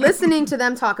 But listening to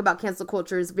them talk about cancel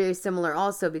culture is very similar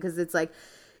also because it's like,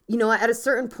 you know, at a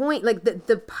certain point, like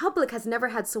the public has never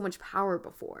had so much power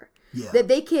before. Yeah. That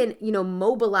they can, you know,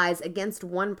 mobilize against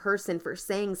one person for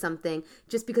saying something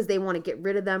just because they want to get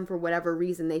rid of them for whatever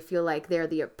reason. They feel like they're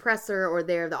the oppressor or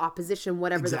they're the opposition,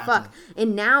 whatever the fuck.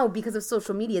 And now, because of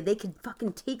social media, they can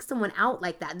fucking take someone out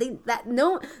like that.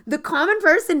 The common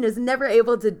person is never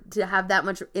able to have that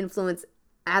much influence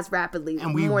as rapidly.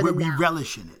 And we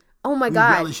relish in it. Oh my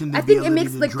God. I think it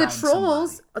makes like the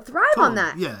trolls thrive on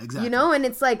that. Yeah, exactly. You know, and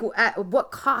it's like at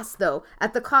what cost though?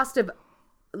 At the cost of,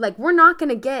 like, we're not going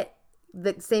to get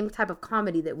the same type of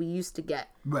comedy that we used to get.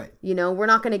 Right. You know, we're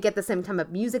not going to get the same type of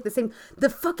music, the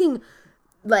fucking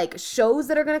like shows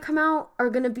that are going to come out are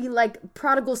going to be like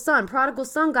Prodigal Son. Prodigal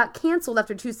Son got canceled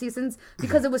after 2 seasons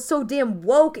because it was so damn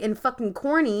woke and fucking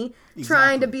corny,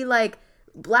 trying to be like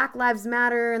Black Lives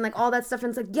Matter and like all that stuff. And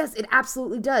it's like, yes, it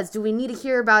absolutely does. Do we need to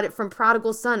hear about it from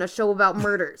Prodigal Son, a show about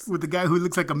murders with the guy who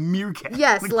looks like a meerkat?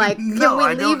 Yes, like no,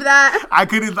 can we leave that? I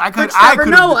could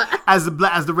as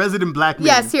the resident black man.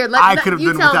 Yes, here. I could have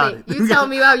done without it. You tell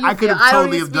me how you feel. I could have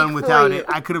totally have done without it.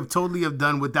 I could have totally have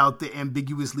done without the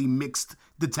ambiguously mixed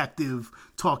detective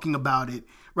talking about it.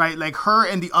 Right, like her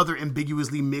and the other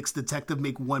ambiguously mixed detective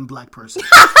make one black person.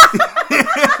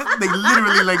 They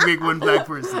literally like make one black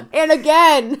person. And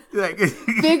again, like,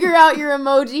 figure out your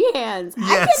emoji hands.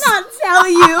 Yes. I cannot tell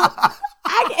you.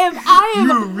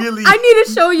 I need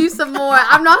to show you some more.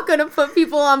 I'm not going to put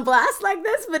people on blast like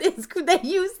this, but they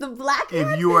use the black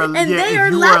one, they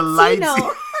are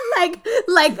Latino. like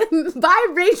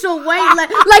biracial white,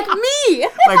 like me.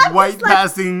 Like white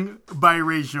passing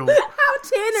biracial. How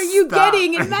tan are you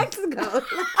getting in Mexico?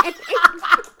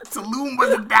 Tulum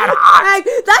wasn't that hot.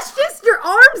 That's just your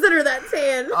arms that are that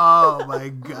tan. Oh my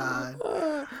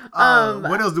God.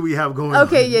 What else do we have going on?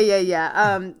 Okay,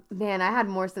 yeah. Man, I had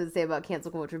more stuff to say about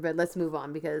cancel culture, but let's move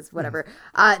on because whatever.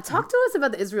 Talk to us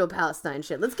about the Israel Palestine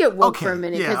shit. Let's get woke for a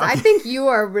minute because I think you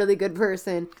are a really good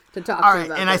person to talk to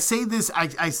about. And this.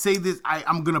 I say this.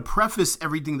 I'm going to preface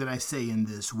everything that I say in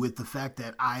this with the fact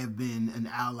that I have been an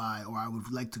ally, or I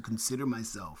would like to consider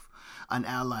myself an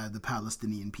ally of the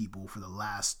Palestinian people for the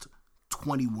last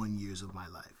 21 years of my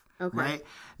life. Okay. Right?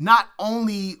 Not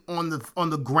only on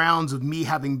the grounds of me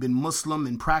having been Muslim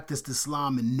and practiced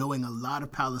Islam and knowing a lot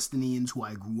of Palestinians who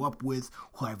I grew up with,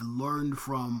 who I've learned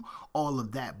from, all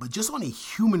of that, but just on a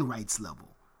human rights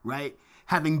level, right?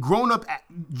 Having grown up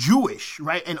Jewish,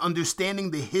 right, and understanding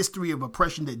the history of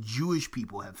oppression that Jewish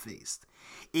people have faced,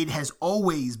 it has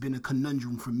always been a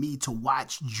conundrum for me to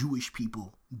watch Jewish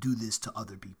people do this to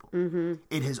other people. Mm-hmm.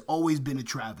 It has always been a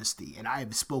travesty, and I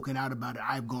have spoken out about it.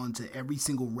 I've gone to every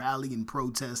single rally and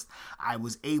protest I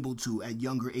was able to at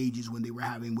younger ages when they were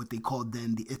having what they called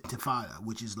then the Intifada,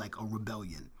 which is like a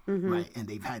rebellion, right? And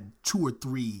they've had 2 or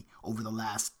 3 over the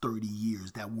last 30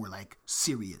 years that were like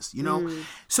serious, you know?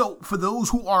 So for those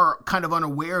who are kind of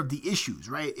unaware of the issues,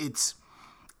 right, it's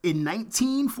in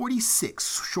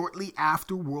 1946, shortly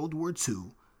after World War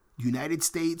II, the United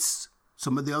States,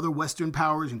 some of the other Western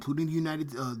powers, including the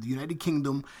United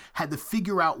Kingdom, had to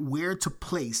figure out where to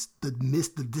place the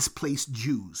displaced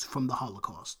Jews from the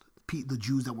Holocaust. The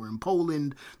Jews that were in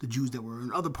Poland, the Jews that were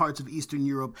in other parts of Eastern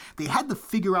Europe. They had to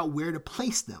figure out where to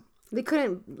place them. They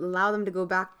couldn't allow them to go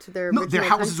back to their original their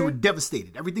houses country? were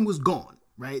devastated. Everything was gone.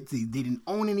 Right? They didn't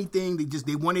own anything.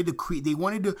 They wanted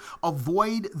to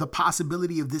avoid the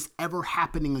possibility of this ever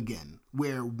happening again,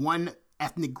 where one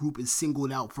ethnic group is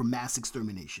singled out for mass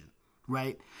extermination,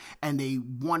 right? And they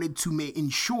wanted to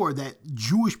ensure that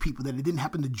Jewish people, that it didn't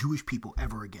happen to Jewish people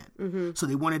ever again. Mm-hmm. So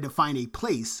they wanted to find a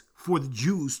place for the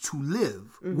Jews to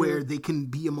live where they can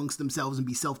be amongst themselves and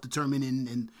be self-determined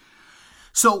and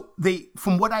so they,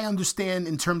 from what I understand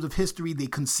in terms of history, they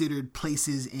considered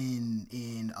places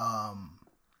in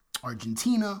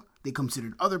Argentina. They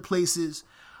considered other places.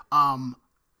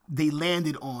 They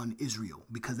landed on Israel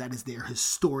because that is their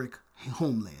historic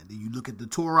homeland. And you look at the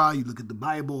Torah, you look at the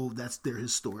Bible, that's their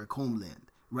historic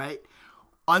homeland, right?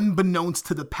 Unbeknownst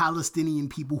to the Palestinian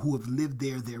people who have lived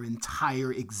there their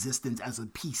entire existence as a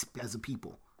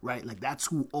people, right? Like that's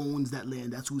who owns that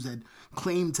land. That's who's had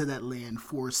claim to that land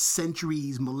for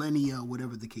centuries, millennia,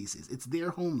 whatever the case is. It's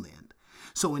their homeland.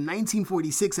 So in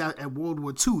 1946 at World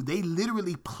War II, they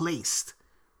literally placed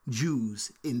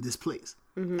Jews in this place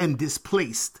and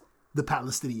displaced the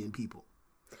Palestinian people.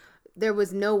 There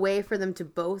was no way for them to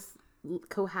both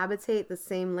cohabitate the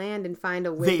same land and find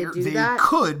a way to do that? They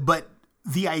could, but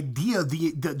the idea,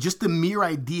 just the mere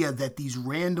idea that these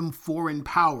random foreign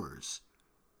powers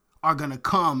are going to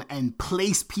come and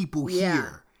place people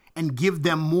here and give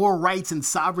them more rights and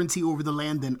sovereignty over the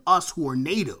land than us who are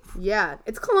native. Yeah,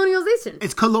 it's colonialization.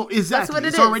 Exactly. That's what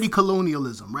it's already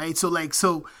colonialism, right? So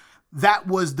that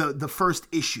was the first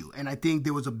issue. And I think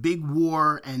there was a big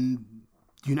war, and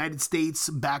the United States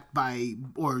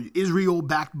Israel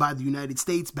backed by the United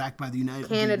States, backed by the United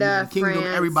Kingdom, France,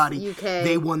 everybody, UK.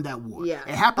 They won that war. Yeah.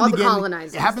 It happened again.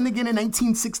 Colonizers. It happened again in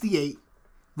 1968.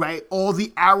 Right? All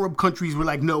the Arab countries were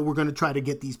like, no, we're going to try to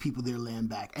get these people their land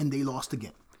back. And they lost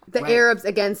again. The Arabs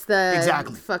against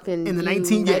the fucking in the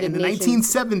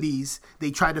 1970s, they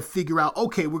tried to figure out,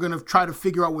 okay, we're going to try to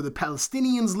figure out where the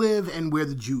Palestinians live and where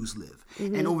the Jews live.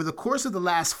 Mm-hmm. And over the course of the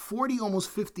last 40, almost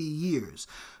 50 years,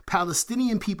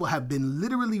 Palestinian people have been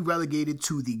literally relegated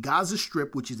to the Gaza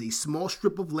Strip, which is a small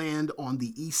strip of land on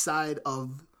the east side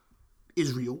of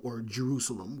Israel or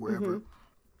Jerusalem, wherever.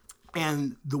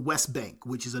 And the West Bank,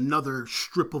 which is another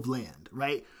strip of land,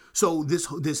 right? So this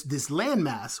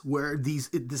landmass where this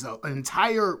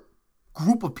entire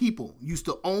group of people used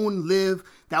to own, live,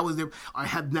 that was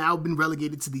have now been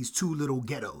relegated to these 2 little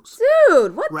ghettos.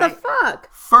 Dude, what the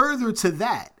fuck? Further to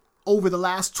that, over the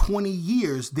last 20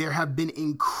 years, there have been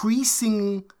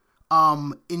increasing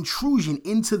intrusion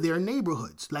into their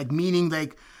neighborhoods,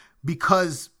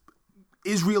 because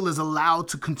Israel is allowed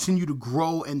to continue to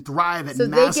grow and thrive at massive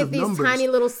numbers. So they get these tiny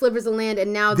little slivers of land,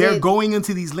 and now they're going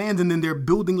into these lands, and then they're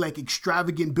building like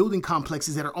extravagant building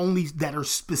complexes that are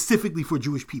specifically for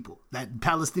Jewish people that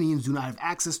Palestinians do not have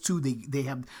access to. They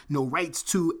have no rights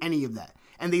to any of that,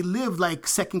 and they live like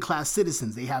second-class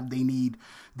citizens. They need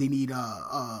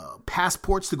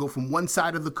passports to go from one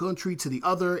side of the country to the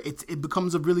other. It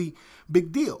becomes a really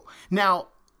big deal. Now,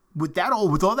 with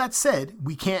all that said,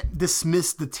 we can't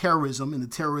dismiss the terrorism and the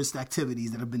terrorist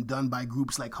activities that have been done by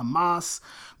groups like Hamas,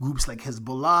 groups like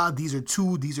Hezbollah. These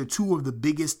are two of the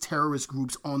biggest terrorist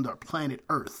groups on the planet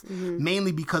Earth,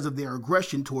 mainly because of their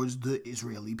aggression towards the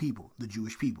Israeli people, the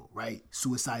Jewish people, right?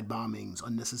 Suicide bombings,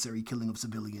 unnecessary killing of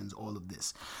civilians, all of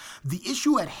this. The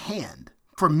issue at hand,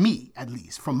 for me at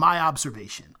least, from my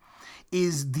observation,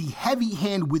 is the heavy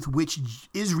hand with which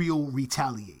Israel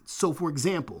retaliates. So, for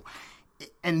example,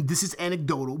 and this is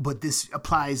anecdotal, but this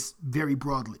applies very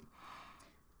broadly.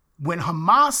 When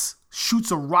Hamas shoots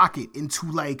a rocket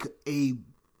into like a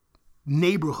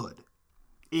neighborhood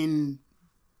in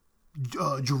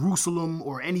Jerusalem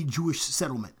or any Jewish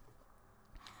settlement,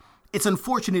 it's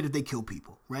unfortunate that they kill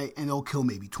people, right? And they'll kill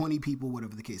maybe 20 people,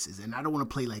 whatever the case is. And I don't want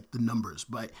to play like the numbers,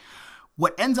 but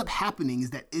what ends up happening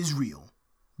is that Israel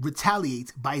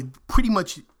retaliates by pretty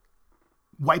much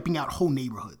wiping out whole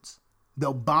neighborhoods.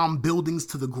 They'll bomb buildings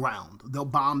to the ground. They'll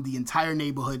bomb the entire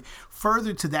neighborhood.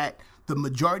 Further to that, the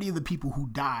majority of the people who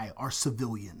die are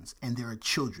civilians, and there are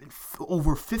children.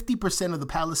 Over 50% of the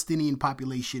Palestinian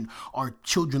population are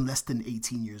children less than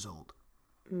 18 years old.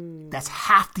 That's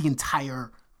half the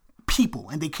entire people,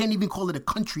 and they can't even call it a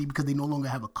country because they no longer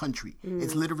have a country.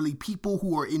 It's literally people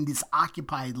who are in this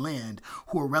occupied land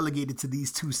who are relegated to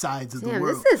these two sides of the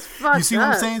world. This is fucked You see what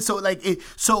I'm saying?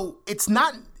 So it's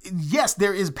not. Yes,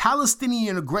 there is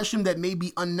Palestinian aggression that may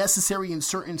be unnecessary in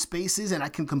certain spaces, and I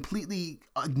can completely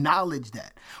acknowledge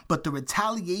that. But the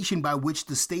retaliation by which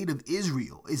the state of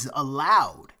Israel is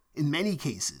allowed, in many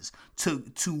cases, to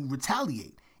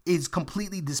retaliate is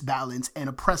completely disbalanced and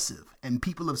oppressive. And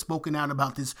people have spoken out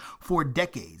about this for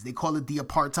decades. They call it the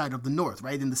apartheid of the North,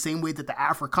 right? In the same way that the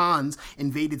Afrikaans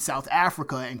invaded South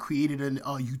Africa and created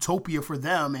a utopia for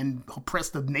them and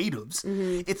oppressed the natives.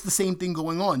 It's the same thing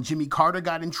going on. Jimmy Carter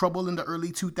got in trouble in the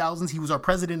early 2000s. He was our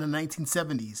president in the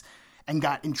 1970s and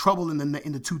got in trouble in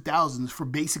the 2000s for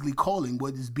basically calling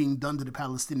what is being done to the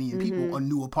Palestinian people a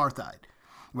new apartheid,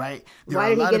 right? Why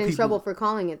did he get in trouble for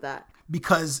calling it that?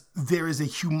 Because there is a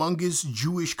humongous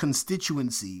Jewish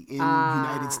constituency in the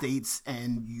United States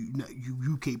and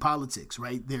UK politics,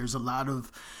 right? There's a lot of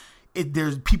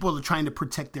there's people are trying to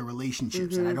protect their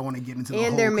relationships, and I don't want to get into the whole.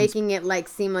 And they're making it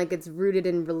seem like it's rooted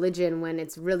in religion when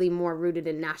it's really more rooted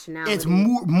in nationality. It's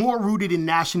more rooted in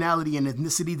nationality and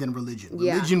ethnicity than religion.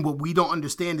 Religion, what we don't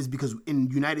understand is because in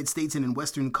the United States and in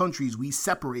Western countries, we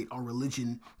separate our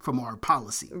religion from our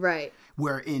policy. Right.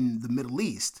 Where in the Middle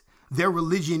East, their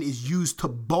religion is used to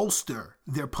bolster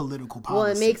their political policy.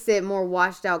 Well, it makes it more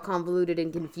washed out, convoluted,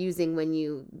 and confusing when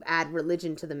you add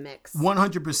religion to the mix.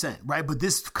 100%, right? But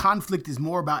this conflict is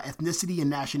more about ethnicity and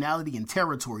nationality and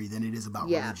territory than it is about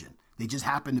religion. They just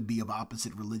happen to be of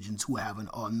opposite religions who have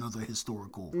another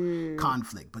historical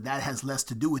conflict, but that has less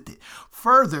to do with it.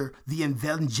 Further, the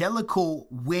evangelical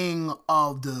wing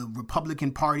of the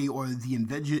Republican Party or the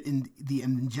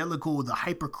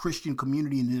hyper-Christian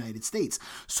community in the United States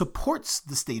supports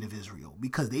the state of Israel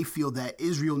because they feel that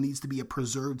Israel needs to be a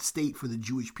preserved state for the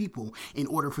Jewish people in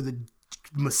order for the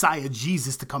Messiah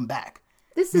Jesus to come back.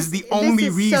 This is the only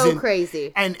reason. So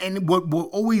crazy. And what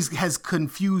always has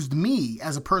confused me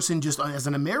as a person, just as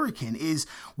an American, is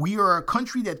we are a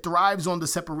country that thrives on the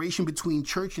separation between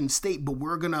church and state, but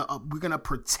we're gonna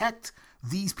protect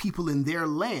these people in their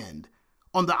land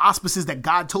on the auspices that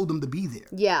God told them to be there.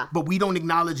 Yeah. But we don't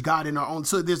acknowledge God in our own.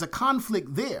 So there's a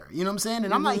conflict there. You know what I'm saying?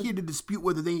 And I'm not here to dispute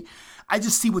whether I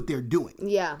just see what they're doing.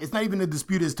 Yeah. It's not even a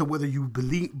dispute as to whether you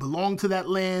belong to that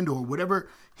land or whatever.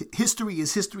 History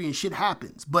is history and shit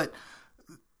happens. But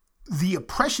the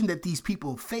oppression that these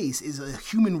people face is a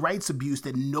human rights abuse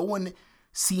that no one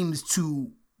seems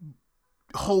to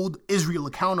hold Israel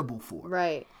accountable for.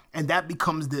 Right. And that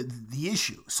becomes the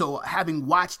issue. So having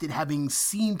watched it, having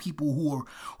seen people who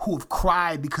have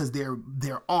cried because their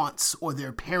aunts or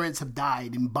their parents have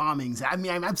died in bombings. I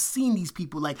mean, I've seen these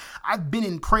people, I've been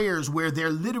in prayers where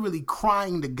they're literally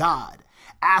crying to God,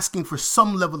 asking for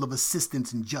some level of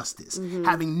assistance and justice,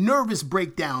 having nervous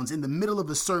breakdowns in the middle of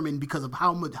a sermon because of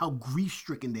how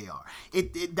grief-stricken they are.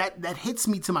 That hits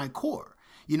me to my core.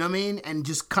 You know what I mean? And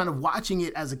just kind of watching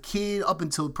it as a kid up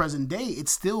until present day,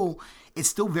 it's still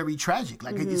very tragic.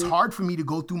 It's hard for me to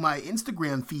go through my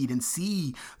Instagram feed and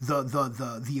see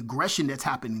the aggression that's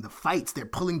happening, the fights. They're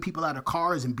pulling people out of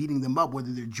cars and beating them up,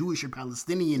 whether they're Jewish or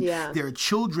Palestinian. Yeah. There are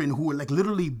children who are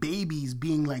literally babies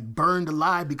being burned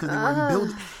alive because they were in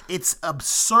buildings. It's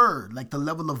absurd, the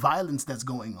level of violence that's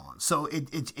going on. So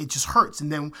it just hurts.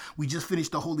 And then we just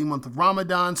finished the holy month of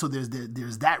Ramadan, so there's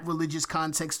that religious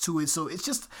context to it. So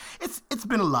it's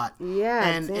been a lot. Yeah.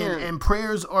 And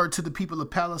prayers are to the people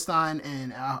of Palestine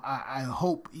and I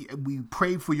hope we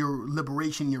pray for your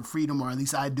liberation, your freedom, or at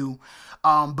least I do.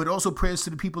 But also prayers to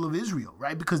the people of Israel,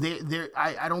 right? Because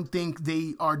I don't think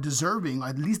they are deserving, or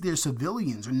at least their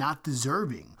civilians are not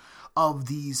deserving of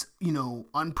these,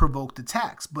 unprovoked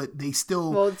attacks. But they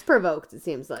still... Well, it's provoked, it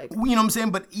seems like. You know what I'm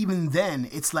saying? But even then,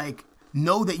 it's like,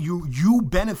 know that you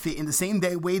benefit in the same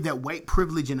way that white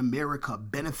privilege in America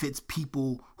benefits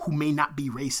people who may not be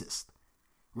racist,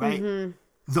 right? Mm-hmm.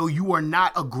 Though you are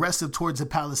not aggressive towards the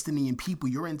Palestinian people,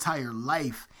 your entire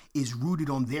life is rooted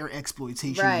on their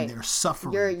exploitation and their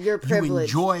suffering. Your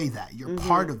privilege. You enjoy that. You're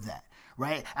part of that.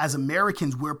 Right? As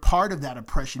Americans, we're part of that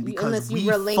oppression because unless you we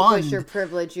relinquish your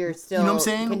privilege, you're still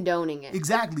condoning it.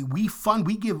 Exactly. We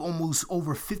give almost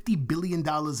over $50 billion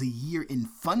a year in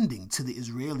funding to the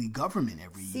Israeli government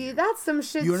every year. See, that's some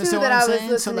shit too that I was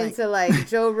listening to like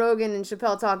Joe Rogan and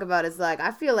Chappelle talk about. Is like,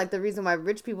 I feel like the reason why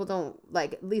rich people don't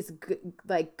like, at least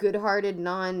good-hearted,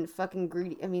 non-fucking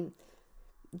greedy, I mean,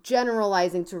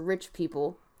 generalizing to rich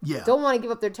people, don't want to give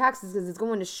up their taxes because it's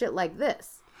going to shit like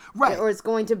this. Right. Or it's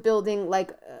going to building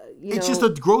it's just a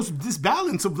gross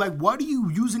disbalance of like, what are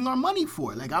you using our money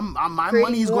for? Like, my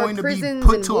money is going to be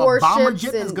put to a bomber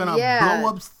jet that's going to blow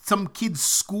up some kid's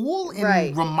school in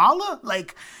Ramallah.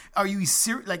 Like, are you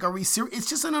serious? Like, are we serious? It's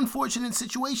just an unfortunate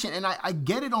situation. And I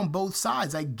get it on both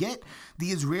sides. I get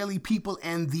the Israeli people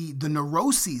and the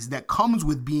neuroses that comes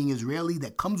with being Israeli,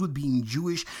 that comes with being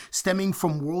Jewish, stemming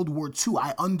from World War II.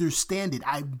 I understand it.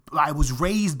 I was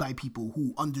raised by people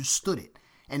who understood it.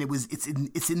 And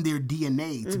it's in their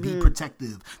DNA to be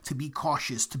protective, to be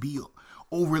cautious, to be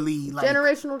overly like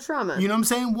generational trauma. You know what I'm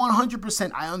saying?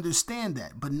 100%. I understand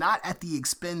that, but not at the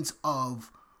expense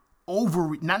of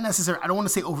not necessarily. I don't want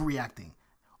to say overreacting,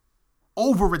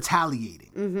 over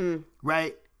retaliating. Mm-hmm.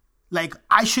 Right? Like,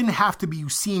 I shouldn't have to be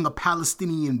seeing a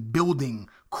Palestinian building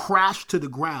crash to the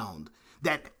ground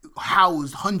that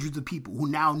housed hundreds of people who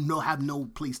now have no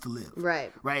place to live.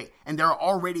 Right. Right. And there are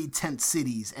already tent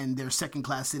cities and they're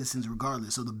second-class citizens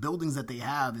regardless. So the buildings that they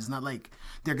have is not like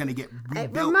they're going to get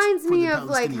rebuilt. It reminds me of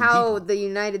like how the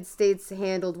United States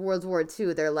handled World War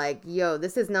II. They're like, yo,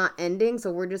 this is not ending,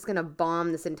 so we're just going to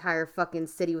bomb this entire fucking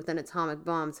city with an atomic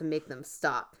bomb to make them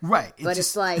stop. Right. But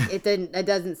it's like, it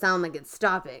doesn't sound like it's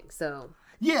stopping, so...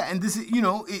 Yeah, and this is,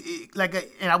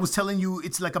 and I was telling you,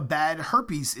 it's like a bad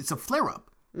herpes. It's a flare-up,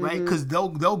 right? Because they'll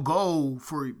go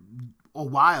for a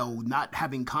while not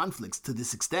having conflicts to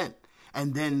this extent,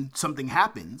 and then something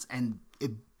happens, and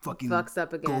it fucking fucks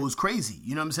up again. Goes crazy.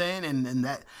 You know what I'm saying? And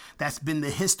that's been the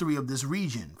history of this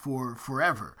region for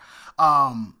forever.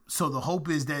 So the hope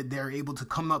is that they're able to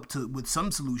come up with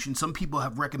some solution. Some people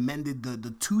have recommended the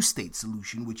two-state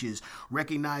solution, which is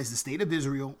recognize the state of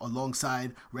Israel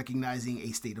alongside recognizing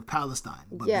a state of Palestine.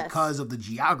 But because of the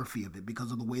geography of it,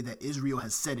 because of the way that Israel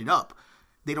has set it up,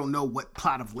 they don't know what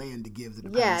plot of land to give to the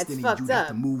Palestinians. You have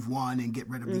to move one and get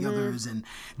rid of the others. And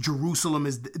Jerusalem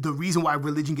is the reason why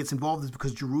religion gets involved is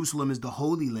because Jerusalem is the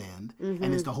Holy Land,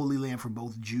 and it's the Holy Land for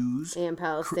both Jews and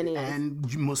Palestinians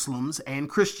and Muslims and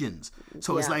Christians.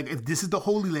 So it's like, if this is the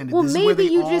Holy Land, well, this maybe is where they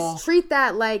you all, just treat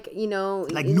that like,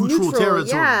 like neutral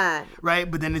territory, right?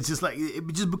 But then it's just like it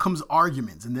just becomes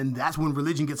arguments, and then that's when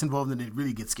religion gets involved, and it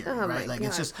really gets scary, right? Like,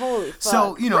 it's just holy fuck.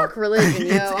 So fuck religion,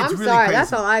 yo. I'm really sorry, crazy.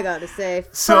 That's all I gotta say.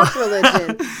 Fuck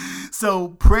religion. So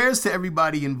prayers to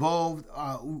everybody involved.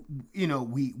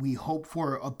 We hope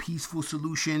for a peaceful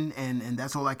solution, and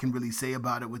that's all I can really say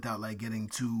about it without like getting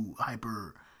too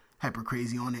hyper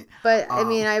crazy on it. But I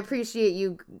mean, I appreciate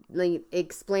you like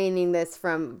explaining this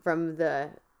from the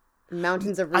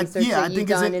mountains of research that you've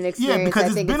done and experience. Yeah,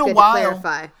 because it's been a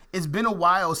while. It's been a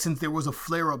while since there was a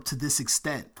flare up to this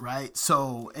extent, right?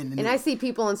 So and I see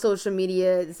people on social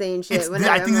media saying shit.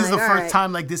 I think this is the first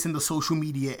time like this in the social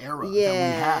media era that we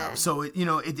have. So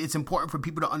it's important for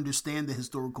people to understand the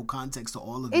historical context to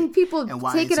all of it, and people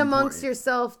take it amongst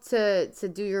yourself to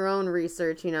do your own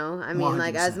research. I mean, 100%.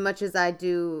 Like as much as I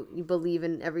do, you believe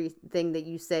in everything that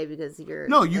you say because you're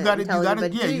you got to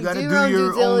do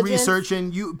your own research,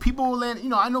 and people will land.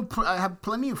 I have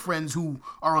plenty of friends who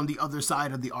are on the other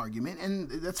side of the argument, and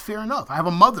that's fair enough. I have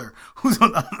a mother who's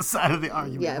on the other side of the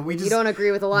argument. Yeah, we don't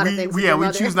agree with a lot of things. We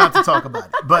choose not to talk about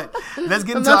it. But let's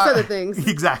get into other things.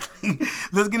 Exactly.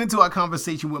 Let's get into our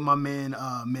conversation with my man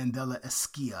Mandella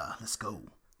Eskia. Let's go.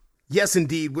 Yes,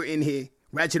 indeed, we're in here.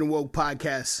 Ratchet and Woke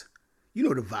podcast. You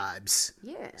know the vibes.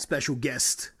 Yeah. Special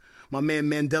guest. My man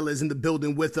Mandella is in the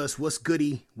building with us. What's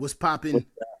goody? What's popping?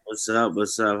 What's up?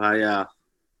 How y'all?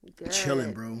 Good.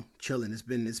 Chilling, bro. Chilling. It's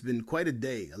been quite a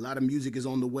day. A lot of music is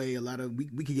on the way. A lot of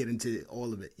we could get into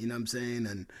all of it. You know what I'm saying?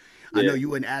 And I know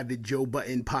you're an avid Joe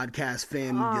Budden podcast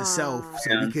fan yourself,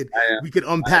 so we could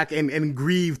unpack and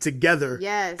grieve together,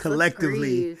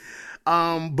 collectively.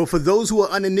 But for those who are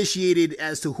uninitiated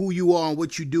as to who you are and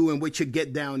what you do and what your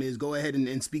get down is, go ahead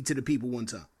and speak to the people one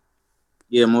time.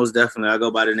 Yeah, most definitely. I go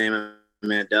by the name of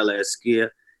Mandella Eskia,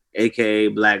 aka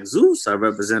Black Zeus. I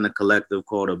represent a collective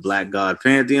called the Black God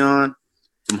Pantheon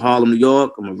from Harlem, New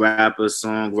York. I'm a rapper,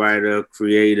 songwriter,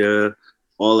 creator,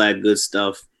 all that good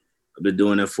stuff. I've been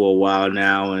doing it for a while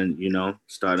now, and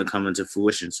starting to come into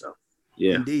fruition. So,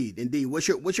 yeah, indeed. What's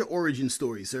your origin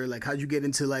story, sir? Like, how'd you get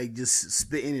into like just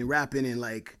spitting and rapping, and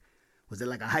like, was it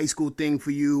like a high school thing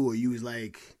for you, or you was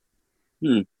like,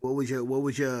 what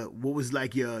was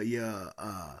like your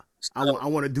I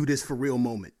want to do this for real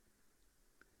moment?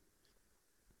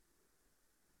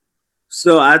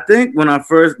 So I think when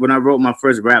I wrote my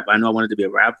first rap, I know I wanted to be a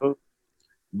rapper,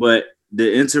 but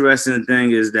the interesting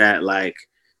thing is that like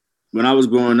when I was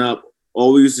growing up,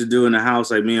 all we used to do in the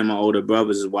house, like me and my older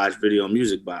brothers, is watch Video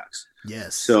Music Box.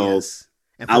 Yes. So yes.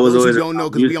 And for those who don't know,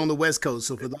 because we on the West Coast,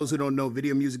 so for those who don't know,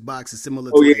 Video Music Box is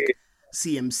similar to like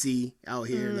CMC out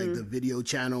here, like the video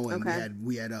channel, and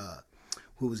we had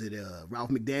who was it? Ralph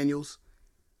McDaniels.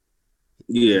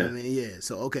 Yeah. You know what I mean? Yeah.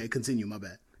 So okay, continue. My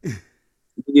bad.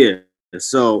 Yeah.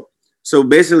 So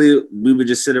basically, we would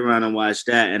just sit around and watch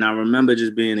that, and I remember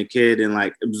just being a kid and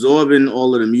like absorbing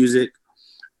all of the music.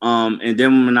 And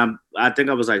then when I think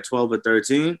I was like 12 or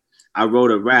 13, I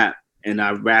wrote a rap and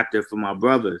I rapped it for my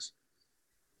brothers.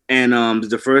 And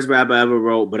the first rap I ever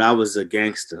wrote, but I was a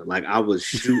gangster. Like I was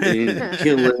shooting and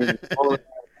killing all that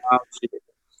shit.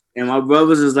 And my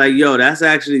brothers was like, yo, that's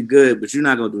actually good, but you're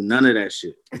not gonna do none of that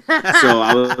shit. So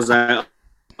I was like,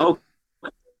 oh,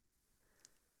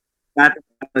 got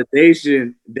the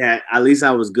validation that at least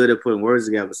I was good at putting words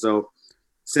together. So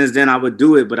since then I would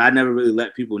do it, but I never really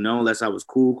let people know unless I was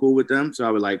cool with them. So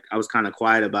I was kind of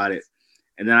quiet about it.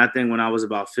 And then I think when I was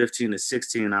about 15 to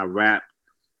 16, I rapped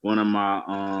one of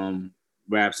my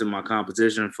raps in my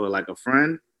competition for like a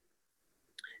friend.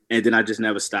 And then I just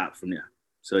never stopped from there.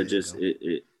 So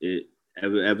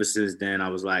ever since then I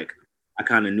was like, I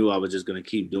kind of knew I was just going to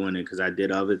keep doing it because I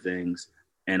did other things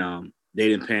and they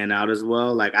didn't pan out as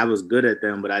well. Like I was good at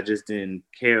them, but I just didn't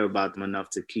care about them enough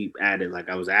to keep at it. Like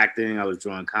I was acting, I was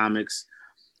drawing comics.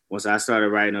 Once I started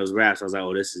writing those raps, I was like,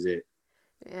 oh, this is it.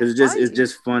 Because it's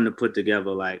just fun to put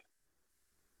together like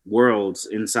worlds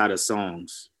inside of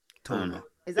songs. Totally.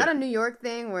 Is that a New York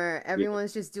thing where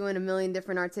everyone's just doing a million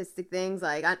different artistic things?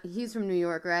 Like he's from New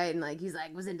York, right? And like he's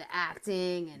like was into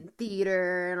acting and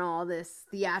theater and all this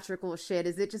theatrical shit.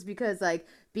 Is it just because like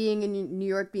being in New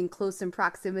York, being close in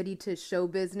proximity to show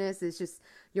business, is just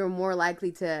you're more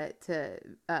likely to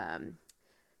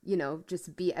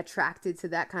just be attracted to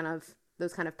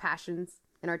those kind of passions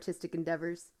and artistic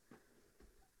endeavors?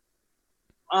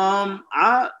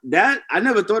 I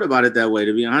never thought about it that way,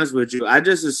 to be honest with you. I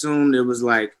just assumed it was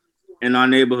like in our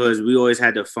neighborhoods, we always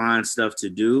had to find stuff to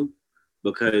do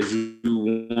because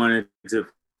you wanted to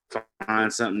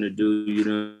find something to do. You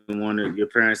didn't want your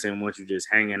parents didn't want you just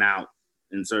hanging out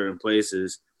in certain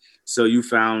places. So you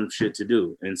found shit to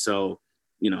do. And so,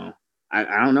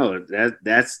 I don't know.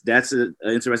 That's an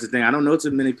interesting thing. I don't know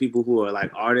too many people who are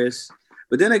like artists.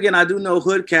 But then again, I do know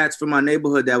hood cats from my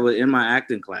neighborhood that were in my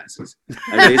acting classes.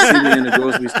 Like they see me in the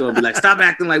grocery store and be like, stop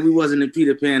acting like we wasn't in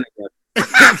Peter Pan together.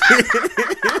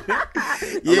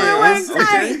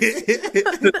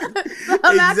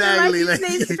 Exactly. Like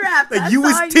you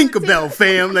was Tinkerbell,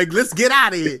 fam. Like let's get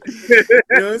out of here. You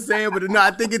know what I'm saying? But no,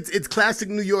 I think it's classic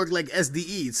New York, like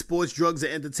SDE, sports, drugs,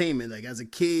 and entertainment. Like as a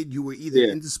kid, you were either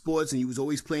into sports and you was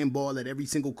always playing ball at every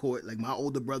single court. Like my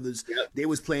older brothers, they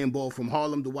was playing ball from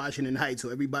Harlem to Washington Heights, so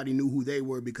everybody knew who they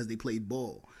were because they played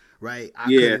ball. Right,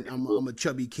 I'm a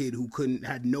chubby kid who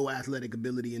had no athletic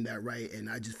ability in that, right, and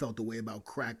I just felt the way about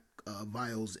crack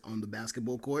vials on the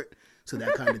basketball court, so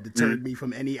that kind of deterred me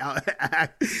from any PAL.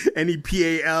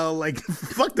 Like,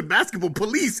 fuck the basketball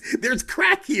police. There's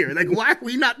crack here. Like, why are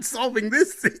we not solving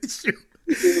this issue?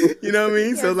 You know what I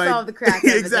mean? So like solve the crack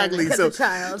exactly. So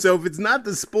if it's not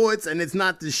the sports and it's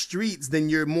not the streets, then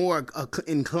you're more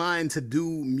inclined to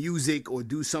do music or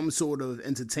do some sort of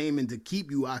entertainment to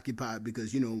keep you occupied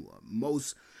because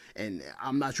most, and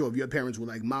I'm not sure if your parents were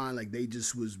like mine, like they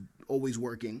just was always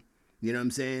working. You know what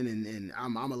I'm saying? And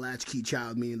I'm a latchkey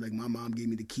child, meaning like my mom gave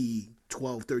me the key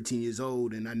 12, 13 years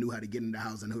old, and I knew how to get in the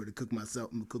house and her to cook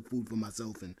food for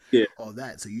myself and all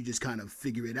that. So you just kind of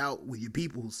figure it out with your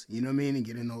peoples, you know what I mean? And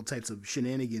get in all types of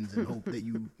shenanigans and hope that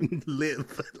you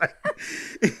live.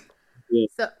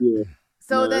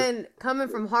 So then, coming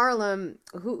from Harlem,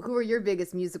 who are your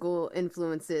biggest musical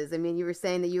influences? I mean, you were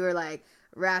saying that you were like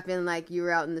rapping like you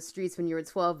were out in the streets when you were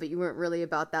 12, but you weren't really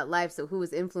about that life. So who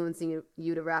was influencing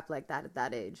you to rap like that at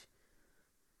that age?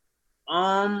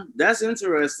 That's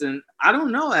interesting. I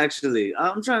don't know, actually.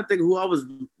 I'm trying to think who I was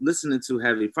listening to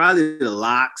heavy. Probably the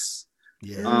Locks.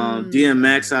 Yeah.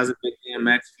 DMX. I was a big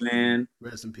DMX fan.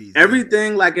 Rest in peace.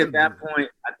 Everything like at that point,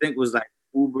 I think was like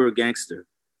uber gangster.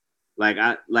 Like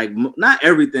not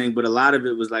everything, but a lot of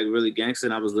it was like really gangster,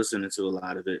 and I was listening to a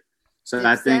lot of it. So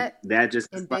I think that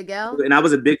just and Big L. And I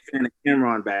was a big fan of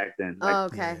Cameron back then.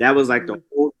 Like, okay. That was like the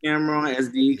old Cameron,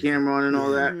 SDE Cameron, and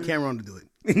all that. Cameron to do it.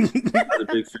 I was a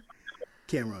big fan.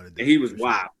 Cameron to do it. And he was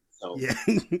wild. So yeah,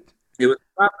 it was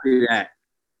probably that.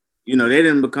 You know, they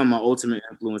didn't become my ultimate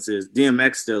influences.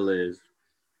 DMX still is,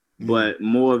 but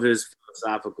more of his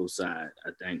philosophical side,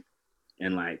 I think,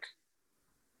 and like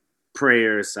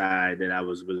prayer side that I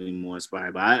was really more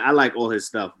inspired by. I like all his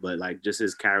stuff, but like just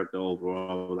his character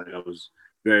overall, like I was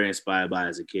very inspired by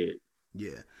as a kid.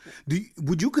 Yeah.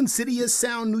 Would you consider your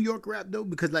sound New York rap though?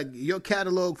 Because like your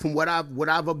catalog, from what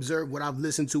I've observed, what I've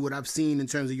listened to, what I've seen in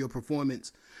terms of your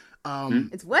performance,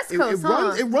 it's West Coast.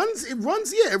 It runs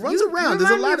around.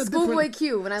 There's a lot of Schoolboy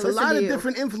Q when I listen to you. There's a lot of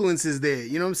different influences there.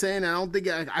 You know what I'm saying? I don't think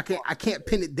I can't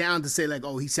pin it down to say like,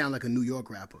 oh, he sound like a New York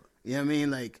rapper. You know what I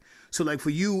mean? Like. So, like, for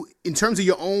you, in terms of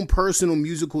your own personal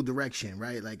musical direction,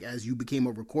 right? Like, as you became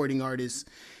a recording artist,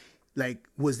 like,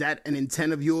 was that an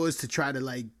intent of yours to try to,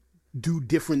 like, do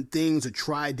different things or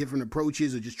try different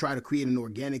approaches or just try to create an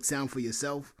organic sound for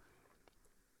yourself?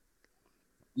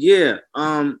 Yeah,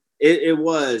 it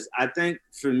was. I think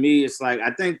for me, it's like,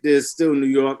 I think there's still New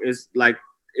York. It's like,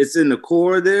 it's in the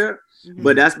core there,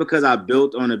 but that's because I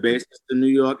built on the basis of New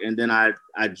York, and then I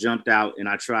jumped out and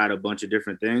I tried a bunch of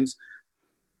different things.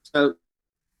 So,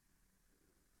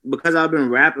 because I've been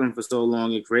rapping for so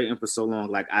long and creating for so long,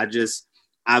 like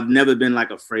I've never been like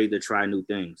afraid to try new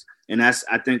things. And that's,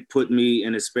 I think, put me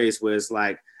in a space where it's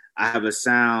like, I have a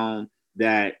sound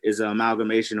that is an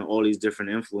amalgamation of all these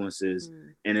different influences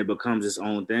and it becomes its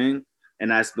own thing.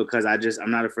 And that's because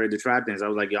I'm not afraid to try things. I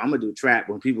was like, yo, I'm gonna do trap.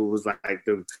 When people was like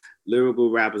the lyrical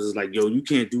rappers is like, yo, you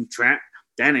can't do trap.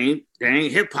 That ain't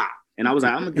hip hop. And I was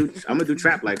like, I'm gonna do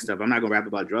trap like stuff. I'm not gonna rap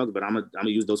about drugs, but I'm gonna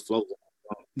use those flows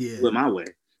do it my way.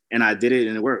 And I did it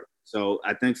and it worked. So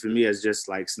I think for me, it's just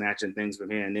like snatching things from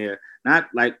here and there, not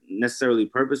like necessarily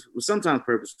sometimes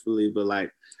purposefully, but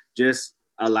like just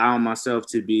allowing myself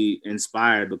to be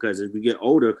inspired, because as we get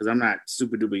older, because I'm not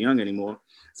super duper young anymore,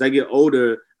 as I get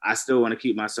older, I still want to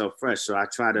keep myself fresh. So I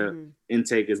try to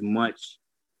intake as much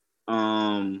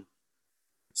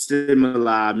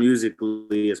stimuli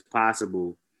musically as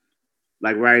possible.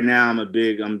 Like right now, I'm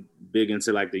big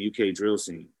into like the UK drill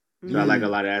scene. So I like a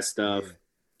lot of that stuff. Yeah.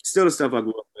 Still the stuff I grew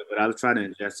up with, but I was trying to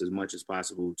ingest as much as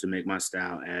possible to make my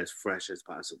style as fresh as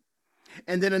possible.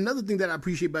 And then another thing that I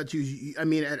appreciate about you is, I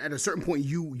mean, at a certain point,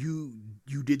 you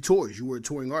did tours. You were a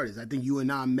touring artist. I think you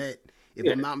and I met,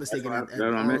 if I'm not mistaken, at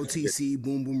ROTC,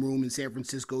 Boom Boom Room in San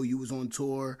Francisco. You was on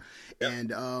tour. Yep.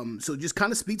 And so just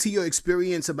kind of speak to your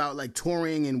experience about like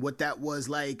touring and what that was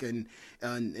like, and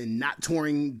not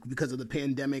touring because of the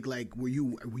pandemic. Like, were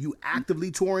you actively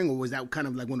touring, or was that kind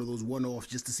of like one of those one-offs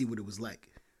just to see what it was like?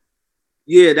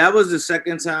 Yeah, that was the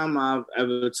second time I've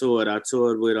ever toured. I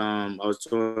toured with I was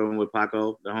touring with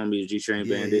Paco, the homie G Train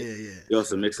Bandit. Yeah. He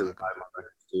also mixes with my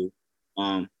records too.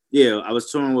 Yeah, I was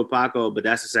touring with Paco, but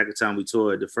that's the second time we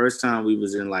toured. The first time we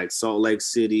was in like Salt Lake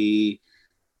City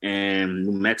and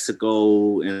New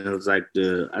Mexico, and it was like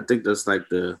I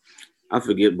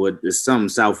forget what, it's some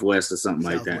Southwest or something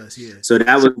like that. Yeah. So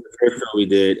that was the first tour we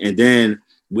did, and then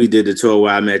we did the tour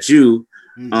where I met you.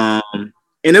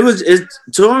 And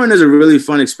touring is a really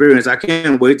fun experience. I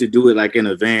can't wait to do it like in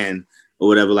a van or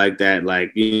whatever like that.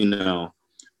 Like, you know,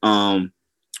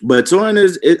 but touring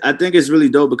I think it's really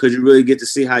dope because you really get to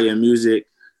see how your music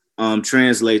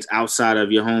translates outside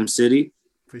of your home city.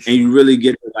 For sure. And you really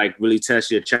get to like really test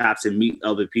your chops and meet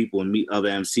other people and meet other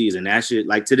MCs. And that shit,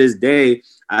 like to this day,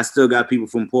 I still got people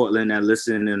from Portland that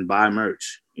listen and buy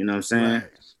merch. You know what I'm saying? Right.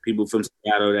 People from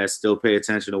Seattle that still pay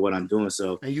attention to what I'm doing.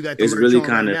 So and you got the it's merch really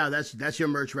kind of right now. That's your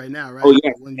merch right now, right? Oh yeah,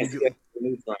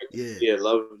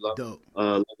 love, dope.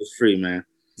 Love is free, man.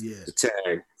 Yeah, the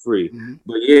tag free.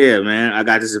 But yeah, man, I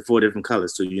got this in 4 different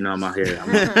colors too. You know, I'm out here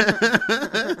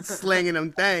slanging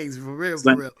them things for real.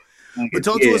 But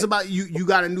talk to us about you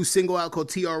got a new single out called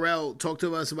TRL. Talk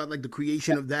to us about like the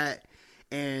creation of that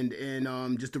and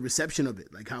just the reception of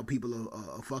it, like how people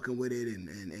are fucking with it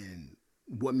and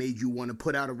what made you want to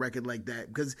put out a record like that?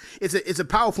 Because it's a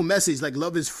powerful message. Like,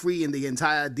 love is free, and the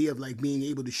entire idea of like being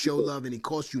able to show love, and it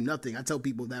costs you nothing. I tell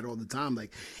people that all the time.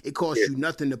 Like, it costs you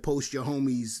nothing to post your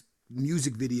homie's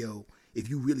music video if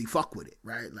you really fuck with it,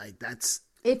 right? Like, that's...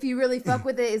 If you really fuck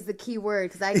with it is the key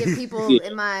word, because I get people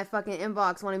in my fucking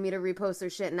inbox wanting me to repost their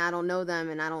shit, and I don't know them,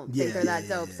 and I don't think they're that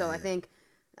dope. So I think,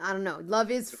 I don't know,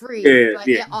 love is free, but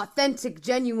authentic,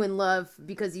 genuine love,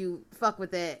 because you fuck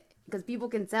with it. Because people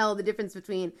can tell the difference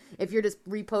between if you're just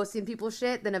reposting people's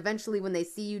shit, then eventually when they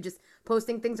see you just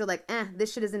posting things, they're like,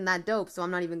 this shit isn't that dope, so I'm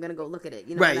not even going to go look at it.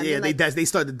 You know right, what I mean? Like, they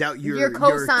start to doubt your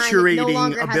cosign curating no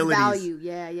longer abilities. Has value.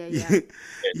 Yeah.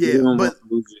 You don't want to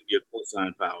lose your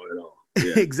cosign power at all.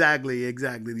 Yeah. Exactly. Your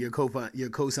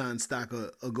cosign stock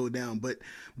will go down. But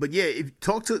yeah, if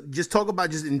talk about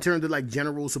just in terms of like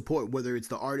general support, whether it's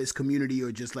the artist community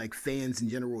or just like fans in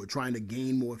general, or trying to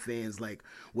gain more fans. Like,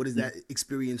 what is that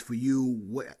experience for you?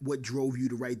 What drove you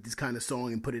to write this kind of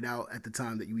song and put it out at the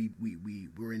time that we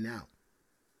were in now?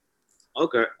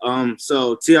 Okay.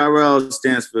 So TRL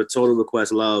stands for Total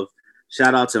Request Love.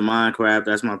 Shout out to Minecraft.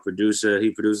 That's my producer.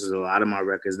 He produces a lot of my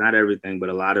records, not everything, but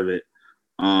a lot of it.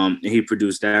 And he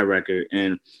produced that record,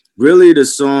 and really the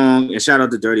song, and shout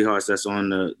out to Dirty Hearts that's on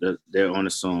they're on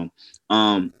the song.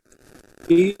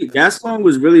 That song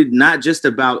was really not just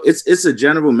about, it's a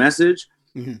general message,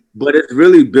 but it's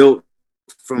really built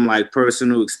from like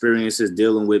personal experiences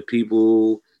dealing with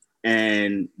people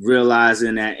and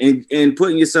realizing that and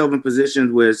putting yourself in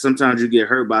positions where sometimes you get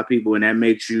hurt by people, and that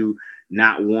makes you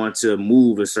not want to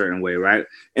move a certain way, right?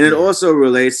 And it also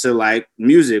relates to like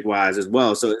music wise as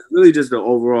well. So it's really just the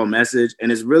overall message.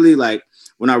 And it's really like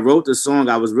when I wrote the song,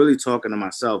 I was really talking to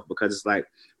myself, because it's like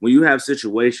when you have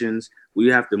situations where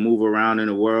you have to move around in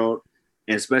the world,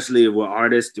 and especially if we're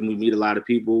artists and we meet a lot of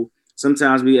people,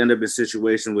 sometimes we end up in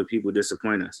situations where people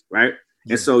disappoint us, right?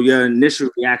 And so your initial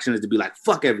reaction is to be like,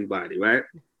 fuck everybody, right?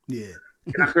 Yeah.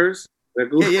 Can I curse?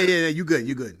 Yeah. You good.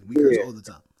 We curse all the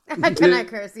time. Can I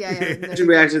curse? Yeah. Your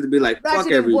reaction is to be like, Ratchet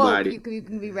fuck everybody. You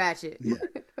can be ratchet. Yeah.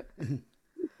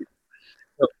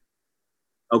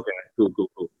 Okay, cool.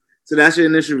 So that's your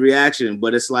initial reaction,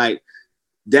 but it's like,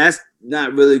 that's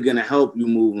not really going to help you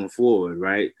moving forward,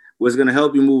 right? What's going to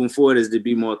help you moving forward is to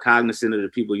be more cognizant of the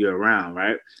people you're around,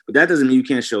 right? But that doesn't mean you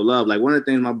can't show love. Like, one of the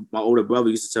things my older brother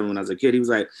used to tell me when I was a kid, he was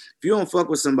like, if you don't fuck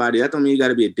with somebody, that don't mean you got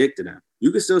to be a dick to them.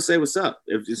 You can still say what's up.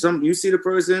 If you see the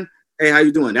person, hey, how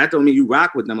you doing? That don't mean you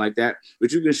rock with them like that,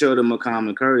 but you can show them a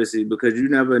common courtesy, because you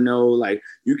never know, like,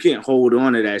 you can't hold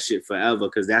on to that shit forever,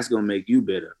 because that's going to make you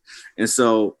bitter. And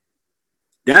so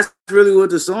that's really what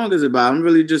the song is about. I'm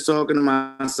really just talking to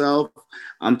myself.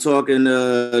 I'm talking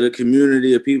to the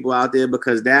community of people out there,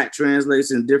 because that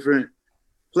translates in different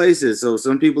places. So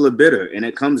some people are bitter, and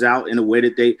it comes out in a way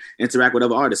that they interact with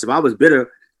other artists. If I was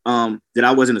bitter, that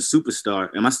I wasn't a superstar.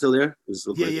 Am I still there?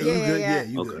 Yeah.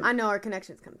 You good. I know our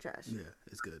connection's kind of trash. Yeah,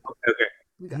 it's good. Okay.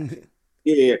 We got you.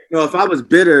 Yeah. No, if I was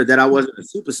bitter that I wasn't a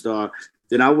superstar,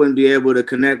 then I wouldn't be able to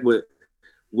connect with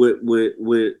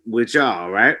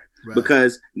y'all, right?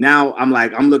 Because now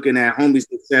I'm looking at homie's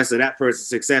success or that person's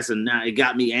success, and now it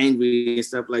got me angry and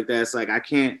stuff like that. It's like I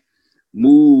can't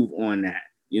move on that.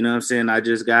 You know what I'm saying? I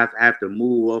just have to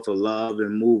move off of love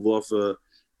and move off of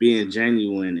being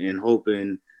genuine and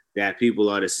hoping that people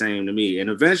are the same to me, and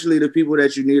eventually the people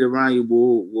that you need around you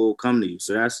will come to you.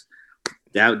 So that's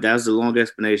the long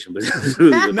explanation, but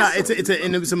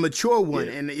it's a mature one,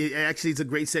 and it's a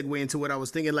great segue into what I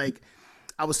was thinking. Like,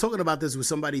 I was talking about this with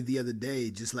somebody the other day,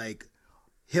 just like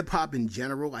hip hop in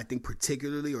general, I think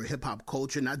particularly, or hip hop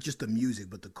culture, not just the music,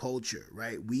 but the culture,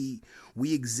 right? We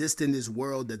exist in this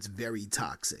world that's very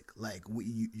toxic. Like,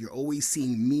 you're always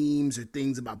seeing memes or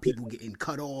things about people getting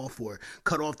cut off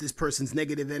this person's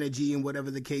negative energy and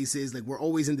whatever the case is. Like, we're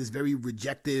always in this very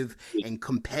rejective and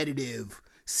competitive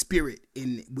spirit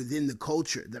within the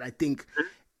culture that I think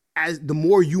as the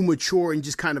more you mature and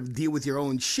just kind of deal with your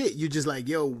own shit, you're just like,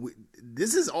 yo,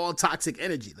 this is all toxic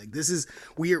energy. Like, this is,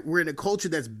 we're in a culture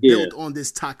that's built on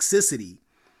this toxicity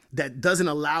that doesn't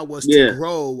allow us to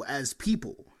grow as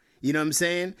people. You know what I'm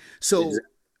saying? So,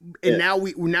 and now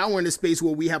we're in a space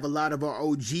where we have a lot of our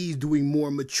OGs doing more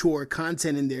mature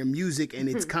content in their music, and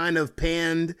it's kind of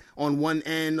panned on one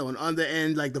end, on other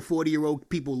end, like the 40-year-old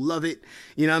people love it.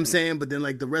 You know what I'm saying? But then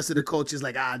like the rest of the culture is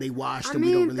like, they washed and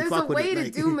we don't really fuck with it. There's a way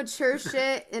to do mature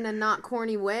shit in a not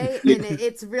corny way, and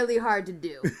it's really hard to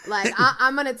do. Like,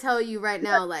 I'm going to tell you right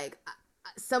now, like,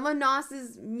 some of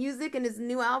Nas's music and his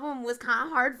new album was kind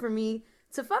of hard for me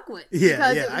to fuck with.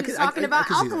 Yeah, because it was talking about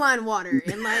alkaline water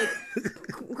and like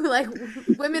like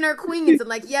women are queens and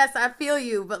like, yes, I feel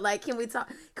you, but like, can we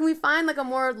find like a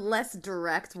more less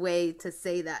direct way to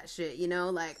say that shit, you know?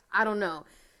 Like, I don't know.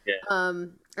 Yeah.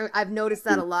 I've noticed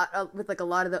that a lot with like a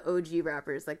lot of the OG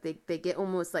rappers, like they get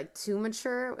almost like too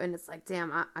mature, and it's like,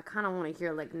 damn, I kind of want to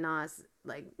hear like Nas,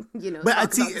 like, you know. But I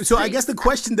see. So I guess the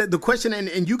question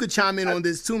and you could chime in on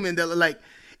this too, Mandela. Like,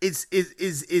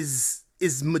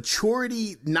 is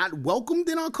maturity not welcomed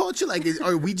in our culture? Like,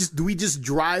 do we just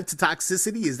drive to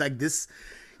toxicity? Is like this,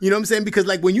 you know what I'm saying? Because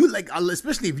like when you like,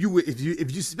 especially if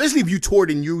you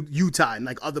toured in Utah and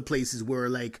like other places where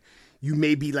like you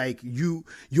may be like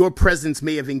your presence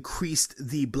may have increased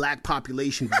the black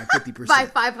population by 50%. By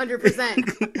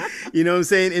 500%. You know what I'm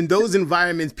saying? In those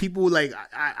environments, people like,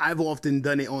 I've often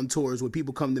done it on tours where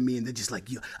people come to me and they're just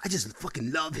like, yo, I just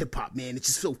fucking love hip hop, man. It's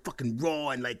just so fucking raw,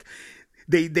 and like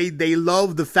they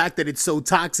love the fact that it's so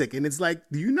toxic. And it's like,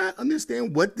 do you not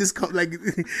understand what this like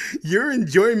your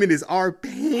enjoyment is our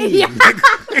pain. Yeah. Like,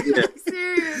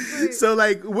 seriously. So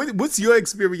like what's your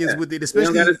experience with it,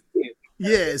 especially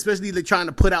especially like trying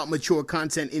to put out mature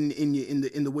content in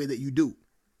the way that you do?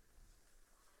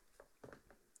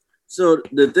 So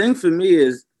the thing for me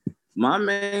is, my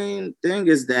main thing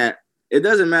is that it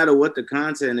doesn't matter what the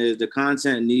content is. The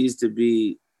content needs to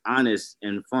be honest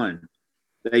and fun.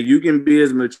 Like, you can be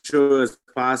as mature as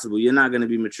possible. You're not going to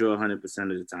be mature 100%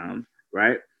 of the time,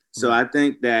 right? So I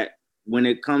think that when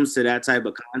it comes to that type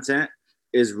of content,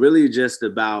 it's really just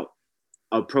about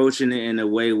approaching it in a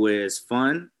way where it's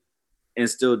fun and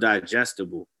still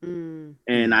digestible.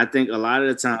 And I think a lot of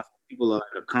the time people are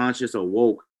conscious or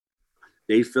woke,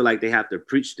 they feel like they have to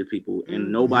preach to people,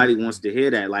 and nobody wants to hear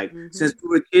that. Like, since we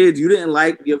were kids, you didn't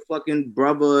like your fucking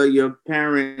brother, your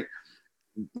parent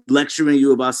lecturing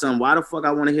you about something. Why the fuck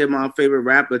I want to hear my favorite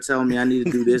rapper tell me I need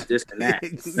to do this, this, and that?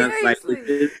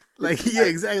 Yeah,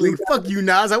 exactly. Fuck you,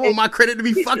 Nas. I want my credit to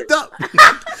be fucked up. Don't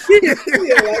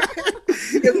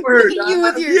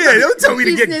tell me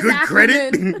to get good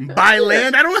credit. Buy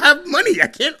land. I don't have money. I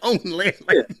can't own land.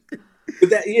 But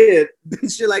that,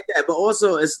 shit like that. But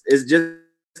also, it's just,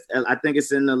 I think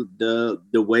it's in the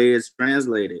way it's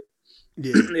translated.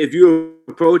 Yeah. If you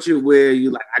approach it where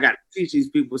you like, I gotta teach these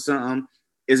people something,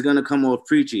 it's gonna come off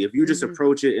preachy. If you just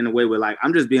approach it in a way where like,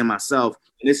 I'm just being myself,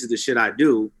 and this is the shit I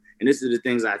do, and this is the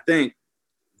things I think,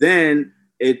 then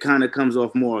it kind of comes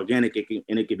off more organic,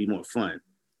 and it can be more fun,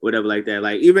 whatever like that.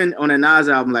 Like, even on a Nas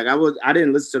album, like I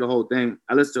didn't listen to the whole thing.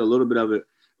 I listened to a little bit of it.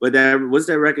 But what's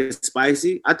that record,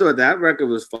 Spicy? I thought that record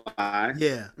was fly.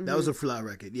 Yeah, that was a fly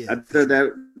record. Yeah, I thought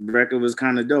that record was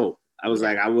kind of dope. I was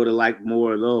like, I would have liked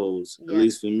more of those, at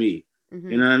least for me.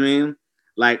 You know what I mean?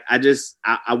 Like, I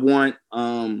want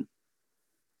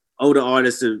older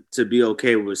artists to be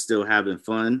okay with still having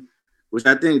fun, which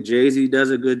I think Jay-Z does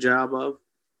a good job of.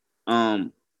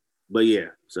 But yeah,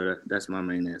 so that's my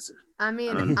main answer. I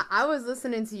mean, I was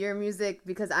listening to your music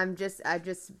because I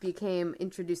just became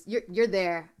introduced. You're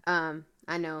there.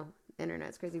 I know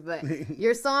internet's crazy, but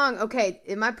your song. Okay,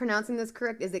 am I pronouncing this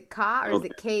correct? Is it Ka or is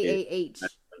it Kah?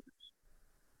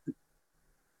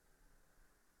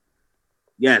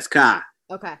 Yes, Ka.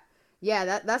 Okay.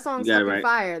 Yeah, that song's fucking right.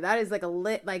 Fire. That is like a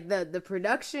lit, like the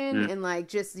production and like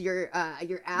just your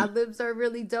ad libs are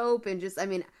really dope, and just, I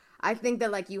mean, I think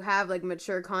that like you have like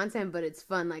mature content, but it's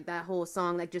fun. Like, that whole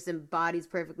song like just embodies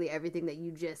perfectly everything that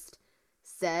you just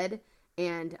said.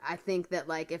 And I think that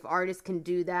like if artists can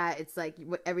do that, it's like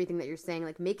everything that you're saying,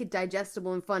 like make it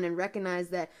digestible and fun, and recognize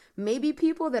that maybe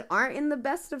people that aren't in the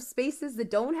best of spaces, that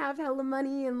don't have hella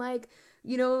money and like,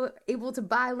 you know, able to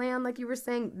buy land, like you were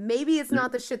saying, maybe it's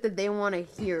not the shit that they want to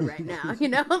hear right now, you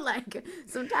know? Like,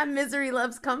 sometimes misery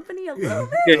loves company a little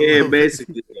bit. Yeah,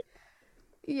 basically.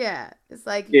 Yeah, it's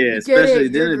like, especially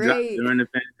during the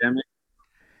pandemic.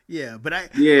 Yeah, but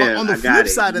on the flip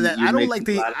side of that, I don't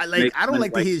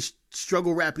like to hear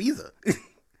struggle rap either.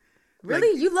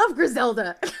 Really? Like, you love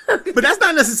Griselda. But that's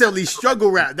not necessarily struggle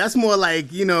rap. That's more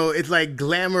like, you know, it's like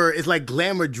glamour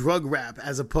drug rap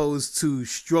as opposed to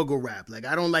struggle rap. Like,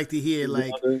 I don't like to hear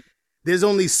like, there's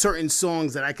only certain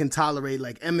songs that I can tolerate.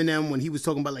 Like Eminem, when he was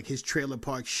talking about like his trailer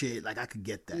park shit, like I could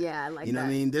get that. Yeah, I like that. You know what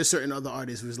I mean? There's certain other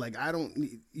artists who's like,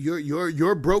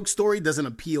 your broke story doesn't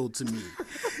appeal to me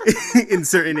in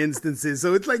certain instances.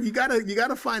 So it's like you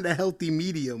gotta find a healthy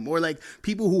medium, or like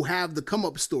people who have the come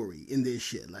up story in this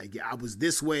shit. Like, I was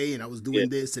this way and I was doing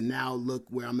this, and now look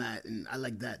where I'm at, and I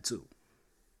like that too.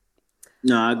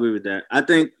 No, I agree with that. I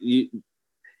think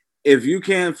if you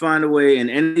can't find a way in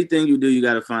anything you do, you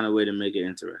got to find a way to make it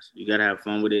interesting. You got to have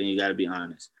fun with it, and you got to be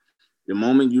honest. The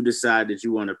moment you decide that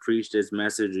you want to preach this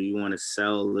message or you want to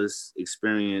sell this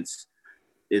experience,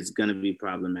 it's gonna be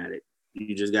problematic.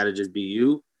 You just gotta just be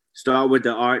you. Start with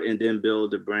the art and then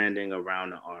build the branding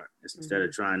around the art instead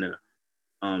of trying to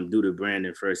do the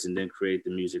branding first and then create the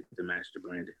music to match the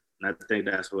branding. And I think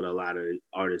that's what a lot of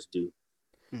artists do.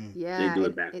 Yeah, they do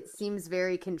it backwards. It seems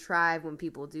very contrived when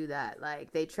people do that.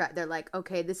 Like they're like,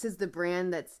 okay, this is the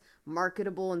brand that's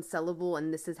marketable and sellable,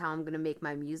 and this is how I'm gonna make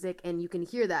my music. And you can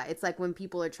hear that. It's like when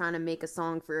people are trying to make a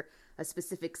song for a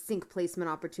specific sync placement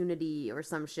opportunity or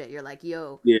some shit. You're like,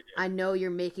 yo, I know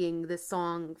you're making this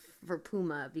song for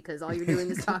Puma because all you're doing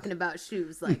is talking about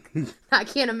shoes. Like, I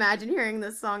can't imagine hearing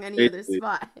this song any other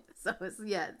spot. So it's,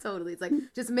 totally. It's like,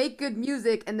 just make good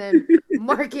music and then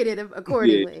market it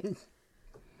accordingly. Yeah.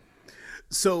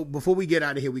 So before we get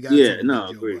out of here, we got to talk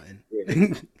about Joe Budden.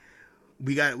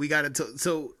 Yeah. we got to talk.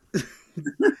 So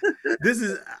this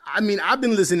is, I mean, I've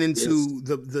been listening to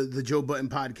the Joe Budden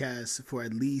podcast for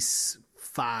at least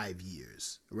 5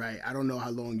 years, right? I don't know how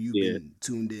long you've been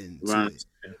tuned in to it,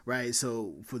 right?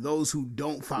 So for those who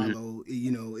don't follow,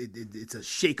 you know, it's a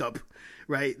shakeup,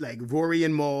 right? Like Rory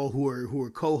and Mal, who are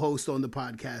co-hosts on the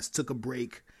podcast, took a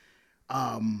break,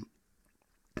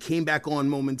 came back on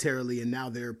momentarily, and now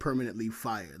they're permanently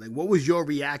fired. Like, what was your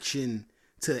reaction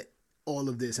to all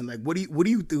of this? And like, where do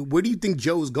you think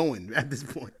Joe's going at this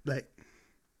point? Like,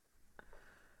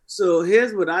 so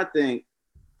here's what I think.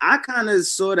 I kind of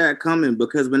saw that coming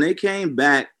because when they came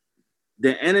back,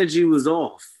 the energy was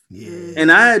off. Yeah.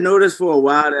 And I had noticed for a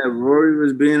while that Rory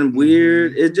was being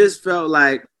weird. It just felt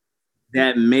like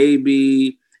that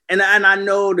maybe, and I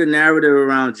know the narrative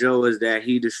around Joe is that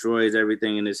he destroys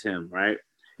everything and it's him, right?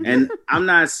 And I'm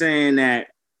not saying that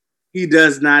he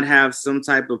does not have some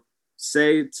type of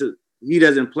say to, he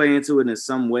doesn't play into it in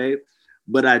some way,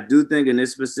 but I do think in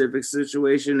this specific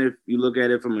situation, if you look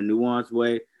at it from a nuanced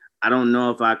way, I don't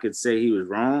know if I could say he was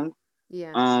wrong.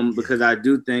 Yeah. Because I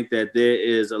do think that there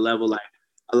is a level, like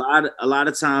a lot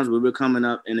of times when we're coming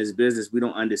up in this business, we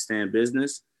don't understand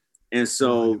business. And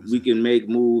so 100%. We can make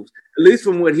moves, at least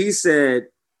from what he said,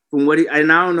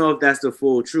 and I don't know if that's the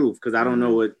full truth because I don't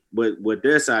know what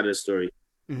their side of the story.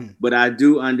 But I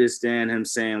do understand him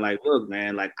saying like, look,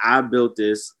 man, like I built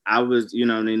this. I was, you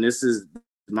know what I mean? This is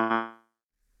I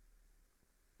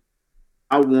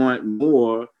want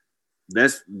more.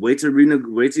 Let's wait till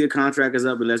your contract is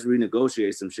up and let's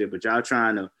renegotiate some shit. But y'all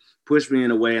trying to push me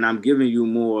in a way and I'm giving you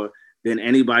more than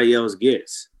anybody else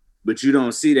gets. But you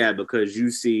don't see that because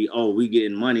you see, oh, we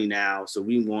getting money now, so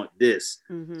we want this.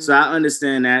 So I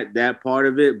understand that part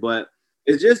of it, but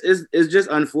it's just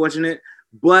unfortunate.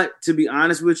 But to be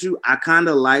honest with you, I kind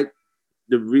of like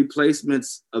the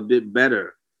replacements a bit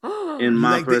better in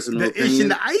my like personal opinion.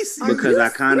 The ice? Because I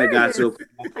kind of got to.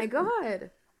 Oh my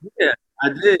God. Yeah, I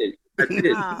did.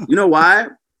 Wow. You know why?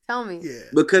 Tell me. Yeah.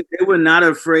 Because they were not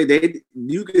afraid.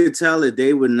 You could tell that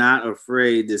they were not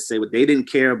afraid to say what they didn't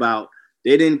care about.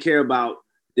 They didn't care about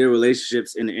their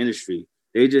relationships in the industry.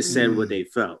 They just said what they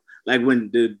felt. Like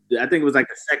when I think it was like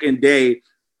the second day,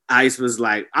 Ice was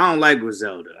like, I don't like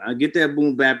Griselda. I get that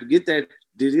boom bap, get that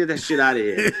shit out of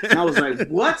here. And I was like,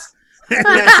 what?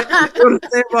 What to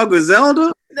say about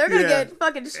Griselda? They're gonna get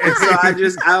fucking shot.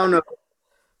 And so I don't know.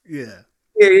 Yeah.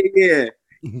 It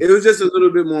was just a little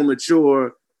bit more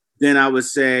mature than I would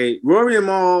say. Rory and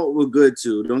Mal were good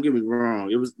too. Don't get me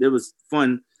wrong. It was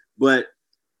fun, but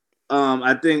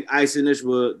I think Ice and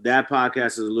Ishwa, that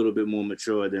podcast is a little bit more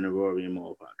mature than a Rory and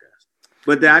Mal podcast.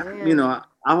 But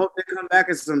I hope they come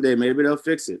back someday. Maybe they'll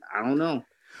fix it. I don't know.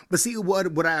 But see,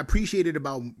 what I appreciated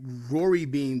about Rory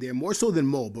being there, more so than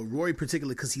Mo, but Rory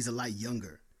particularly because he's a lot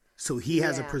younger. So he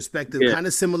has a perspective kind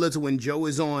of similar to when Joe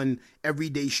is on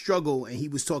Everyday Struggle and he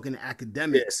was talking to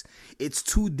academics. Yeah. It's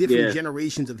two different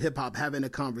generations of hip hop having a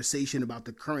conversation about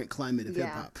the current climate of hip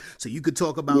hop. So you could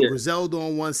talk about Griselda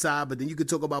on one side, but then you could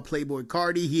talk about Playboy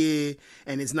Cardi here,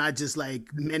 and it's not just like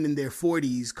men in their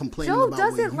 40s complaining Joe about what it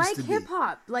doesn't used like to hip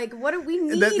hop. Like, what do we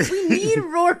need? We need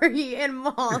Rory and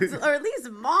Mal, or at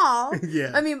least Mal. Yeah.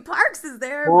 I mean, Parks is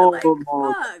there, but like,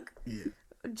 fuck. Yeah.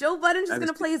 Joe Budden's just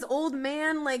gonna play his old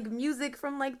man like music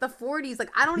from like the 40s.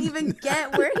 Like, I don't even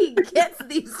get where he gets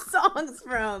these songs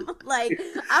from. Like,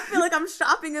 I feel like I'm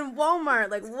shopping in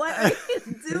Walmart. Like, what are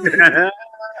you doing?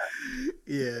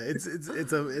 Yeah,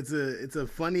 it's a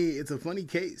funny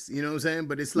case, you know what I'm saying?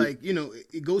 But it's like, you know,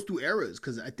 it goes through eras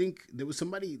because I think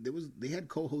they had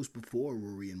co-hosts before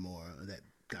Rory and Mal that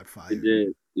got fired.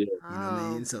 Yeah. You know what I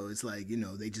mean? So it's like, you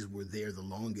know, they just were there the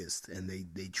longest, and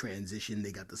they transitioned.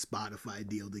 They got the Spotify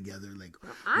deal together. Like,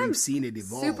 we've seen it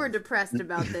evolve. Super depressed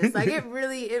about this. Like, it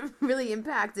really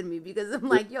impacted me, because I'm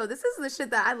like, yo, this is the shit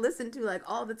that I listen to like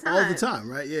all the time. All the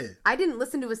time, right? Yeah. I didn't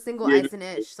listen to a single Ice and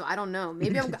Ish, so I don't know.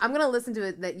 Maybe I'm gonna listen to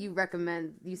it that you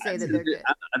recommend. You say that they're good.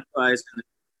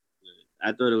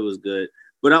 I thought it was good.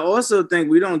 But I also think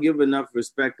we don't give enough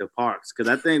respect to Parks, because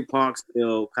I think Parks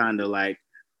still kind of like,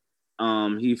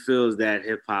 he fills that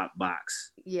hip hop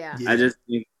box. Yeah. I just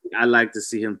think I like to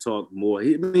see him talk more.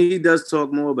 He does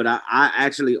talk more, but I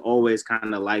actually always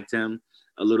kind of liked him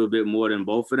a little bit more than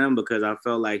both of them, because I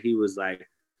felt like he was like,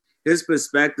 his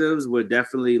perspectives were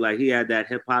definitely like, he had that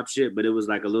hip hop shit, but it was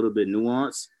like a little bit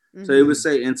nuanced. Mm-hmm. So he would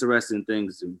say interesting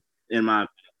things in my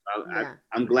opinion.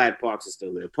 I'm glad Parks is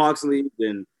still there. Parks leave,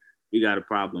 then we got a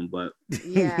problem, but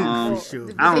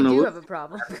sure. I don't know. They do have a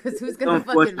problem, because who's gonna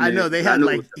fucking? I know they had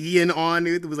like Ian on.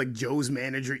 It was like Joe's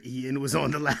manager. Ian was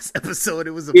on the last episode.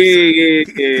 It was Yeah.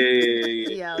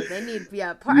 They need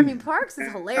I mean, Parks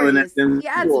is hilarious. He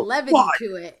adds levity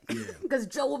to it, because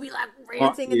Joe will be like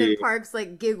ranting, and then Parks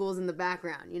like giggles in the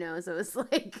background. You know, so it's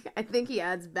like, I think he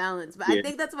adds balance. But I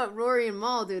think that's what Rory and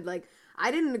Mal, dude. Like, I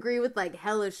didn't agree with like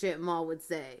hella shit Maul would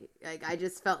say. Like, I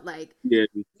just felt like, you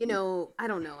know, I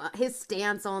don't know, his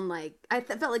stance on like, I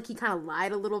felt like he kind of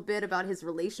lied a little bit about his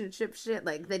relationship shit,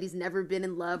 like that he's never been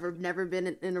in love or never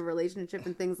been in a relationship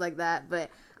and things like that. But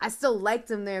I still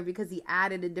liked him there because he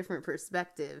added a different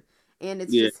perspective, and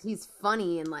it's just, he's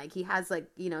funny, and like he has like,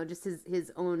 you know, just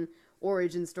his own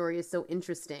origin story is so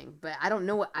interesting. But I don't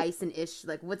know what Ice and Ish,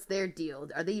 like, what's their deal?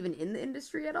 Are they even in the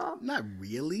industry at all? Not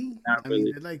really. I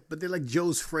mean, they're like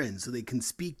Joe's friends, so they can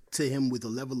speak to him with a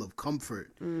level of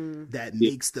comfort that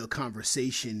makes the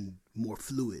conversation more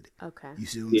fluid. Okay. You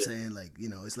see what I'm saying? Like, you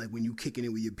know, it's like when you kicking it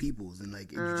with your peoples, and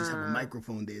like, if you just have a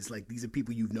microphone there, it's like, these are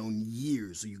people you've known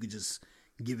years, so you could just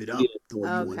give it up the way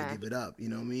you want to give it up. You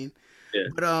know what I mean? Yeah.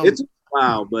 But it's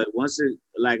wow. But once it,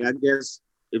 like, I guess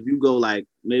if you go like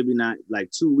maybe not like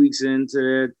 2 weeks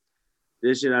into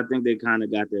this shit, I think they kind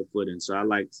of got their footing. So I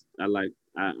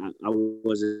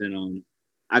wasn't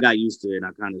I got used to it, and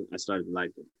I started to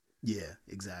like it. Yeah,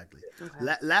 exactly.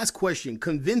 Okay. Last question.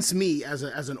 Convince me as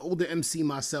an older MC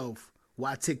myself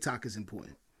why TikTok is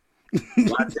important.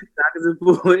 Why TikTok is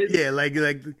important? Yeah, like,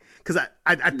 because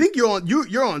I think you're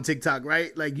on TikTok,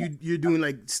 right? Like you're doing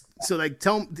like, so like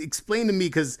explain to me,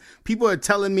 because people are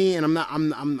telling me, and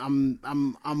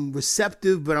I'm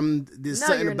receptive, but there's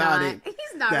something about it. He's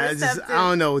not receptive. I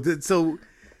don't know. So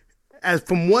as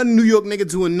from one New York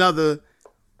nigga to another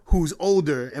who's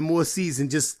older and more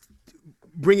seasoned, just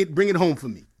bring it home for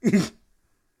me.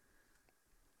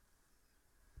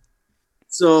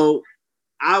 So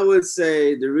I would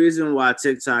say the reason why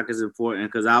TikTok is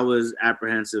important, because I was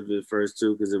apprehensive at first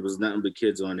too, because it was nothing but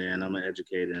kids on there, and I'm an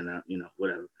educator, and you know,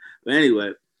 whatever. But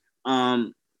anyway,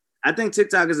 I think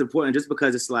TikTok is important just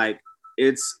because it's like,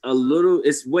 it's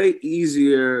way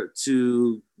easier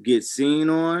to get seen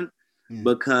on,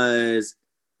 because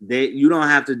you don't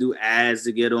have to do ads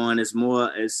to get on. It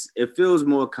feels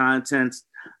more content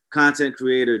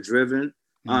creator driven.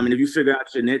 And if you figure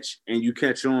out your niche and you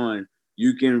catch on,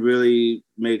 you can really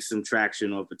make some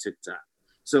traction off of TikTok.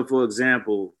 So for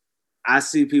example, I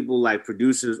see people like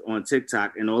producers on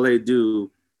TikTok, and all they do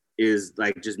is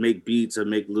like just make beats or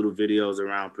make little videos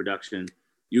around production.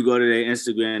 You go to their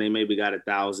Instagram, they maybe got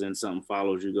 1,000 something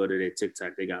followers. You go to their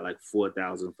TikTok, they got like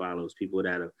 4,000 followers, people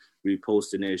that are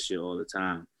reposting their shit all the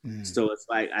time. So it's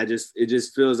like, it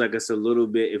just feels like it's a little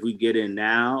bit, if we get in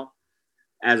now,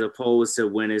 as opposed to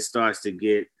when it starts to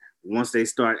get, once they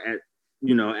start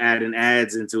adding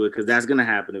ads into it, because that's going to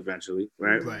happen eventually,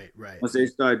 right? Right. Once they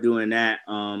start doing that,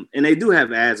 and they do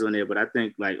have ads on there, but I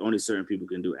think like only certain people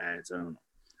can do ads. I don't know.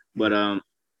 But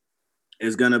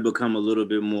it's going to become a little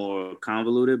bit more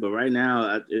convoluted. But right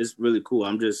now, it's really cool.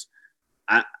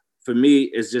 For me,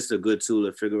 it's just a good tool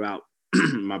to figure out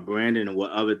my branding and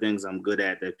what other things I'm good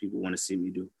at that people want to see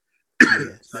me do.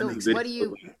 So what do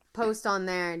you post on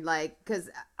there? Like, because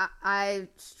I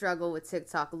struggle with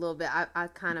TikTok a little bit. I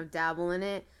kind of dabble in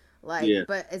it. Like,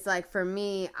 but it's like, for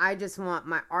me, I just want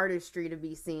my artistry to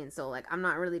be seen. So like, I'm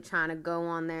not really trying to go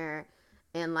on there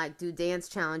and like do dance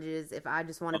challenges if I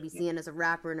just want to be seen as a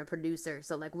rapper and a producer.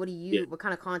 So like, what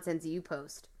kind of content do you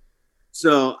post?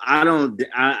 So I don't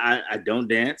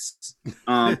dance.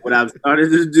 What I've started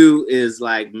to do is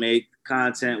like make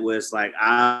content where it's like,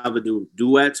 I would do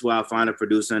duets where I'll find a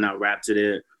producer and I'll rap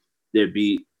to their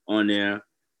beat on there.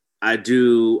 I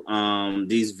do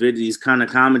these kind of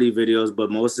comedy videos, but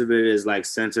most of it is like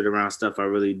centered around stuff I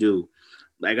really do.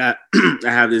 Like I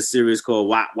have this series called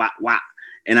Wah Wah Wah,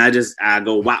 and I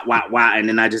go why, and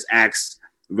then I just ask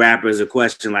rappers a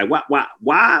question like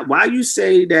why you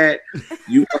say that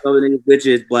you fuck other niggas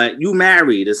bitches but you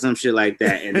married or some shit like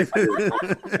that. And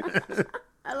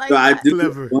I like so that. I do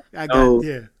clever.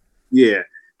 Yeah,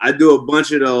 I do a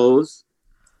bunch of those,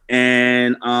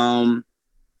 and I've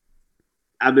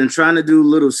been trying to do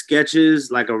little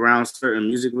sketches like around certain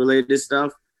music related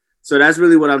stuff. So that's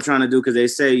really what I'm trying to do, because they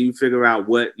say you figure out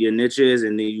what your niche is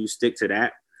and then you stick to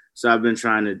that. So I've been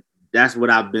trying to, that's what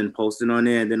I've been posting on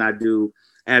there. And then I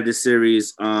have this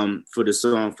series for the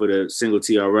song for the single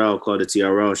TRL called the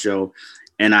TRL Show.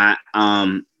 And I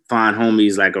find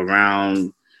homies like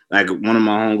around, like one of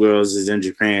my homegirls is in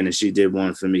Japan and she did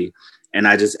one for me. And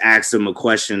I just asked them a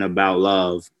question about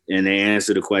love and they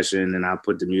answer the question and I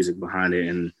put the music behind it.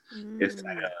 And it's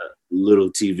like a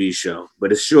little TV show,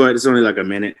 but it's short. It's only like a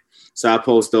minute. So I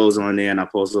post those on there and I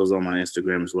post those on my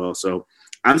Instagram as well. So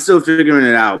I'm still figuring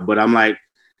it out, but I'm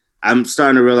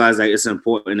starting to realize like it's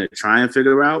important to try and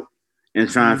figure out and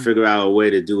try and figure out a way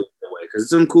to do it the way. Cause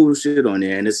it's some cool shit on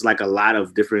there. And it's like a lot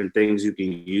of different things you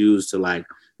can use to like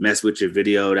mess with your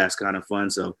video. That's kind of fun.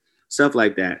 So stuff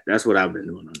like that. That's what I've been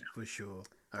doing on there. For sure.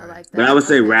 I like that. But I would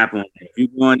say rap on there. If you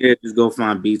go on there, just go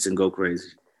find beats and go crazy.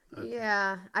 Okay.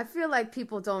 Yeah, I feel like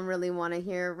people don't really want to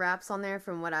hear raps on there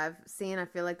from what I've seen. I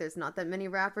feel like there's not that many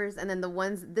rappers. And then the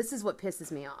ones, this is what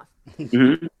pisses me off.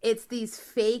 It's these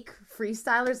fake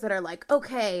freestylers that are like,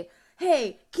 okay,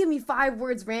 hey, give me 5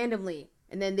 words randomly.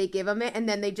 And then they give them it and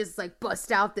then they just like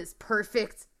bust out this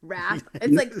perfect rap.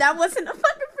 It's like, that wasn't a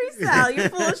fucking freestyle. You're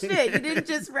full of shit. You didn't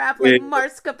just rap like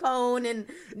Mars Capone and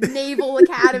Naval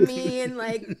Academy and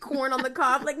like Corn on the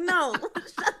Cob. Like, no,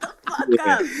 shut the fuck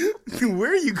up.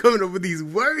 Where are you coming up with these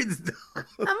words, though?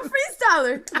 I'm a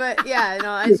freestyler, but yeah,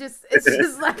 no, it's just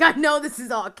like I know this is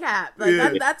all cap.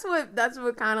 Like that's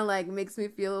what kind of like makes me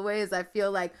feel away. Is I feel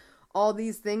like all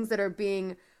these things that are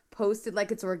being posted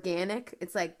like it's organic.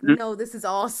 It's like no, this is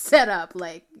all set up.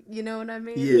 Like, you know what I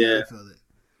mean? Yeah, I feel it.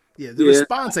 Yeah, the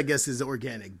response, I guess, is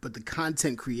organic, but the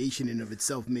content creation in of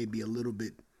itself may be a little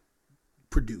bit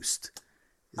produced.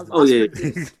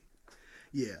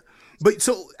 Yeah. But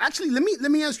so actually, let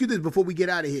me ask you this before we get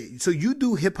out of here. So you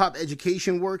do hip hop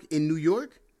education work in New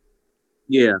York?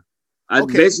 Yeah, I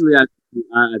teach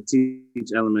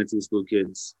elementary school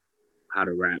kids how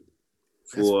to rap.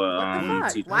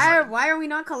 Why are we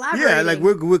not collaborating? Yeah, like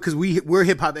we're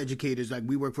hip hop educators. Like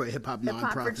we work for a hip hop nonprofit.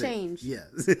 Hip-hop for change. Yeah,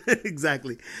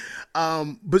 exactly.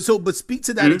 But speak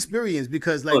to that experience,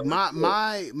 because like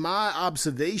my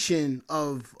observation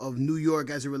of New York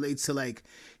as it relates to like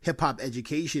hip hop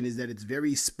education is that it's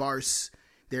very sparse.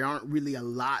 There aren't really a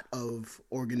lot of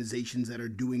organizations that are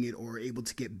doing it or able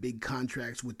to get big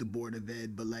contracts with the Board of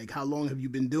Ed. But like, how long have you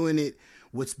been doing it?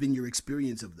 What's been your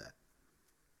experience of that?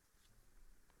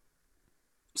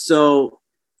 So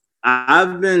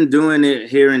I've been doing it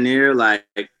here and there, like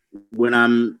when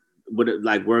I'm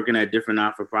working at different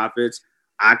not-for-profits,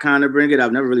 I kind of bring it.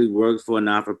 I've never really worked for a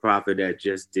not-for-profit that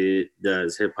just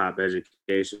does hip-hop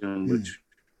education, which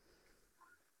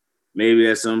maybe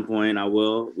at some point I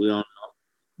will. We don't know.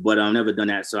 But I've never done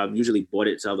that. So I've usually bought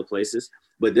it to other places.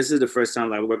 But this is the first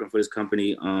time I'm working for this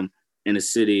company in a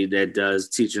city that does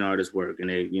teaching artist work. And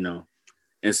they,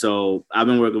 and so I've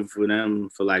been working for them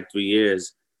for like 3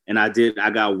 years. And I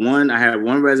had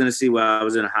one residency while I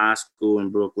was in high school in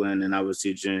Brooklyn and I was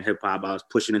teaching hip hop. I was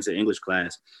pushing into English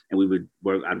class and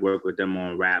I'd work with them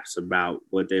on raps about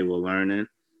what they were learning.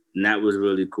 And that was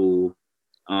really cool.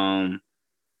 And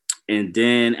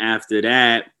then after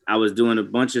that, I was doing a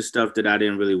bunch of stuff that I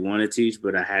didn't really want to teach,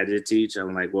 but I had to teach.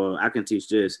 I'm like, well, I can teach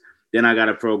this. Then I got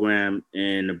a program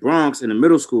in the Bronx in the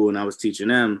middle school and I was teaching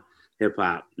them hip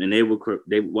hop, and I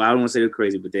don't want to say they're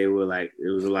crazy, but they were like, it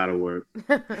was a lot of work.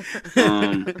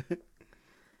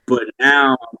 But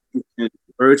now I'm teaching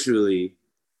virtually,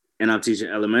 and I'm teaching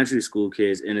elementary school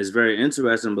kids, and it's very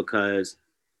interesting because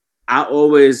I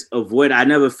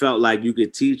never felt like you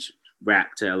could teach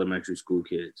rap to elementary school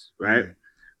kids, right?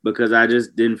 Because I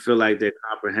just didn't feel like their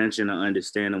comprehension or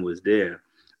understanding was there.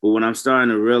 But what I'm starting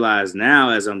to realize now,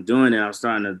 as I'm doing it, I'm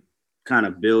starting to kind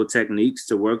of build techniques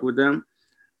to work with them.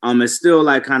 It's still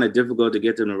like kind of difficult to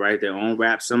get them to write their own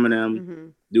rap. Some of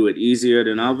them do it easier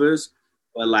than others,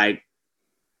 but like,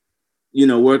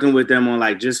 working with them on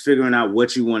like just figuring out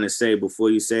what you want to say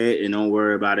before you say it and don't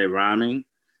worry about it rhyming.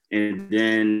 And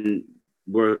then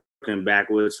working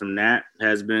backwards from that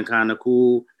has been kind of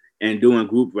cool, and doing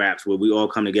group raps where we all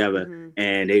come together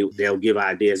and they'll give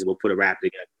ideas and we'll put a rap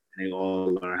together and they all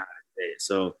learn how to say it.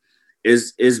 So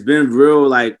it's been real,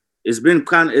 like it's been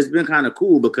kind of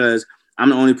cool because I'm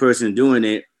the only person doing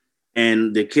it,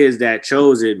 and the kids that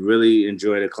chose it really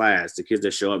enjoy the class. The kids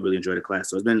that show up really enjoy the class.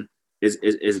 So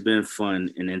it's been fun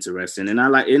and interesting, and I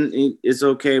like it. It's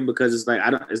okay because it's like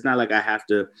it's not like I have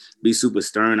to be super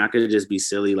stern. I could just be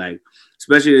silly, like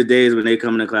especially the days when they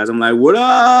come into class. I'm like, what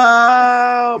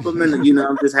up? But then,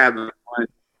 I'm just having fun,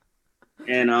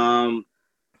 and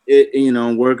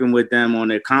working with them on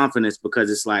their confidence,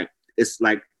 because it's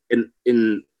like in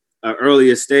an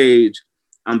earlier stage,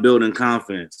 I'm building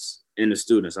confidence in the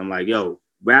students. I'm like, yo,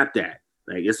 rap that.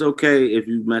 Like, it's okay if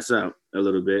you mess up a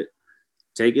little bit.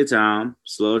 Take your time,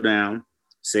 slow down,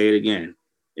 say it again.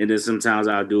 And then sometimes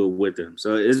I'll do it with them.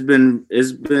 So it's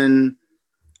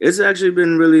actually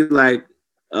been really like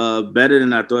better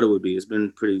than I thought it would be. It's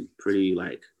been pretty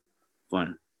like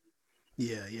fun.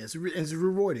 Yeah. It's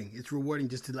rewarding. It's rewarding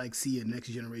just to like see a next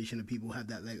generation of people have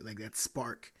that like that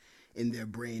spark in their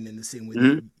brain in the same way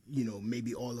that,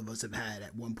 maybe all of us have had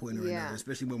at one point or another,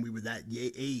 especially when we were that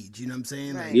age. You know what I'm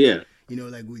saying? Right. Like, yeah.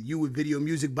 Like with you with Video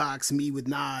Music Box, me with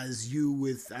Nas, you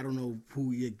with I don't know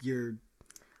who you're.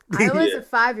 I was a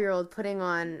 5-year-old putting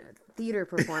on theater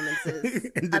performances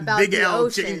and about Big the L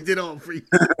ocean. changed it all for you.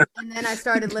 And then I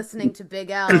started listening to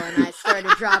Big L, and I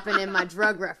started dropping in my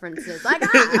drug references. Like,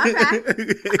 I'm back.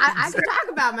 I can talk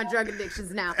about my drug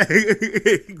addictions now.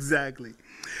 Exactly.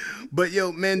 But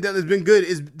yo, Mandella, it's been good.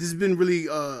 This has been really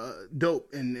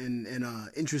dope and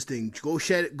interesting. Go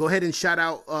ahead and shout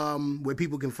out where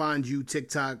people can find you,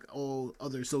 TikTok, all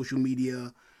other social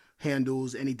media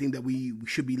handles, anything that we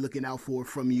should be looking out for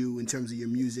from you in terms of your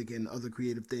music and other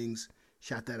creative things.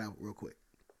 Shout that out real quick.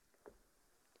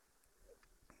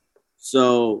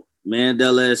 So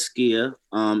Mandella Eskia.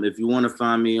 If you want to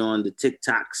find me on the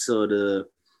TikToks or the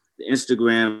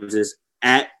Instagrams, is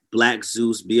at Black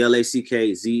Zeus,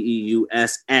 BlackZeus,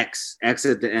 X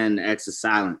at the end, the X is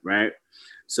silent, right?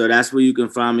 So that's where you can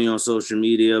find me on social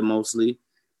media mostly.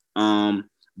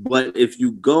 But if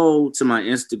you go to my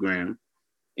Instagram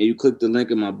and you click the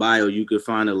link in my bio, you can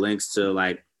find the links to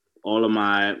like all of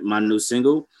my new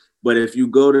single. But if you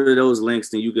go to those links,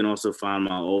 then you can also find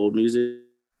my old music,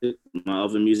 my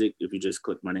other music. If you just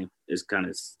click my name, it's kind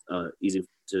of easy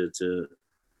to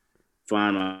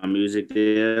find my music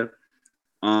there.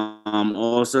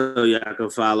 Also, I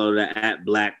can follow the at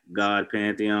Black God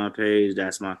Pantheon page.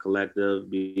 That's my collective,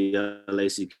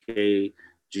 BlackGod.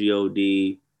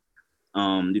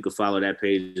 You can follow that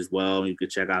page as well. You can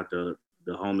check out the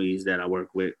homies that I work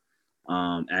with.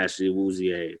 Ashley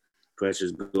Woozier,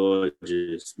 Precious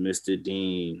Gorgeous, Mr.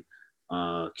 Dean,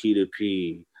 Keita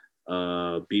P,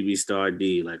 BB Star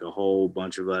D, like a whole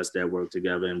bunch of us that work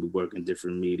together, and we work in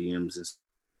different mediums and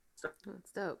stuff.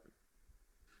 That's dope.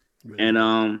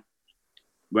 And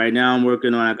right now I'm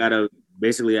working on, I got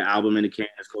basically an album in the can.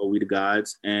 It's called We the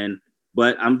Gods.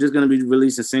 But I'm just going to be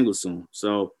releasing singles soon.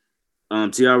 So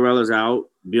TRL is out.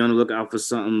 Be on the lookout for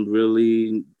something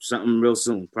real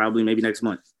soon. Probably maybe next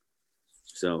month.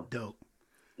 So dope.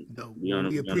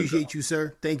 We appreciate you,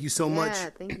 sir. Thank you so much.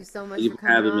 Yeah, thank you so much for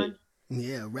coming on.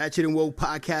 Yeah, Ratchet and Woke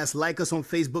Podcast. Like us on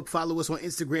Facebook, follow us on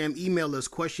Instagram, email us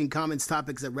question, comments,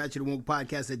 topics at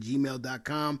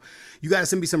ratchetandwokepodcast@gmail.com. You got to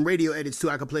send me some radio edits too.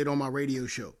 I can play it on my radio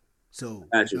show. So, you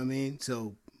know what I mean?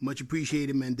 So, much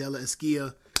appreciated, Mandella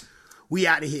Eskia. We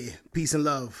out of here. Peace and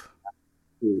love.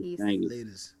 Peace. Thank you.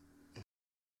 Laters.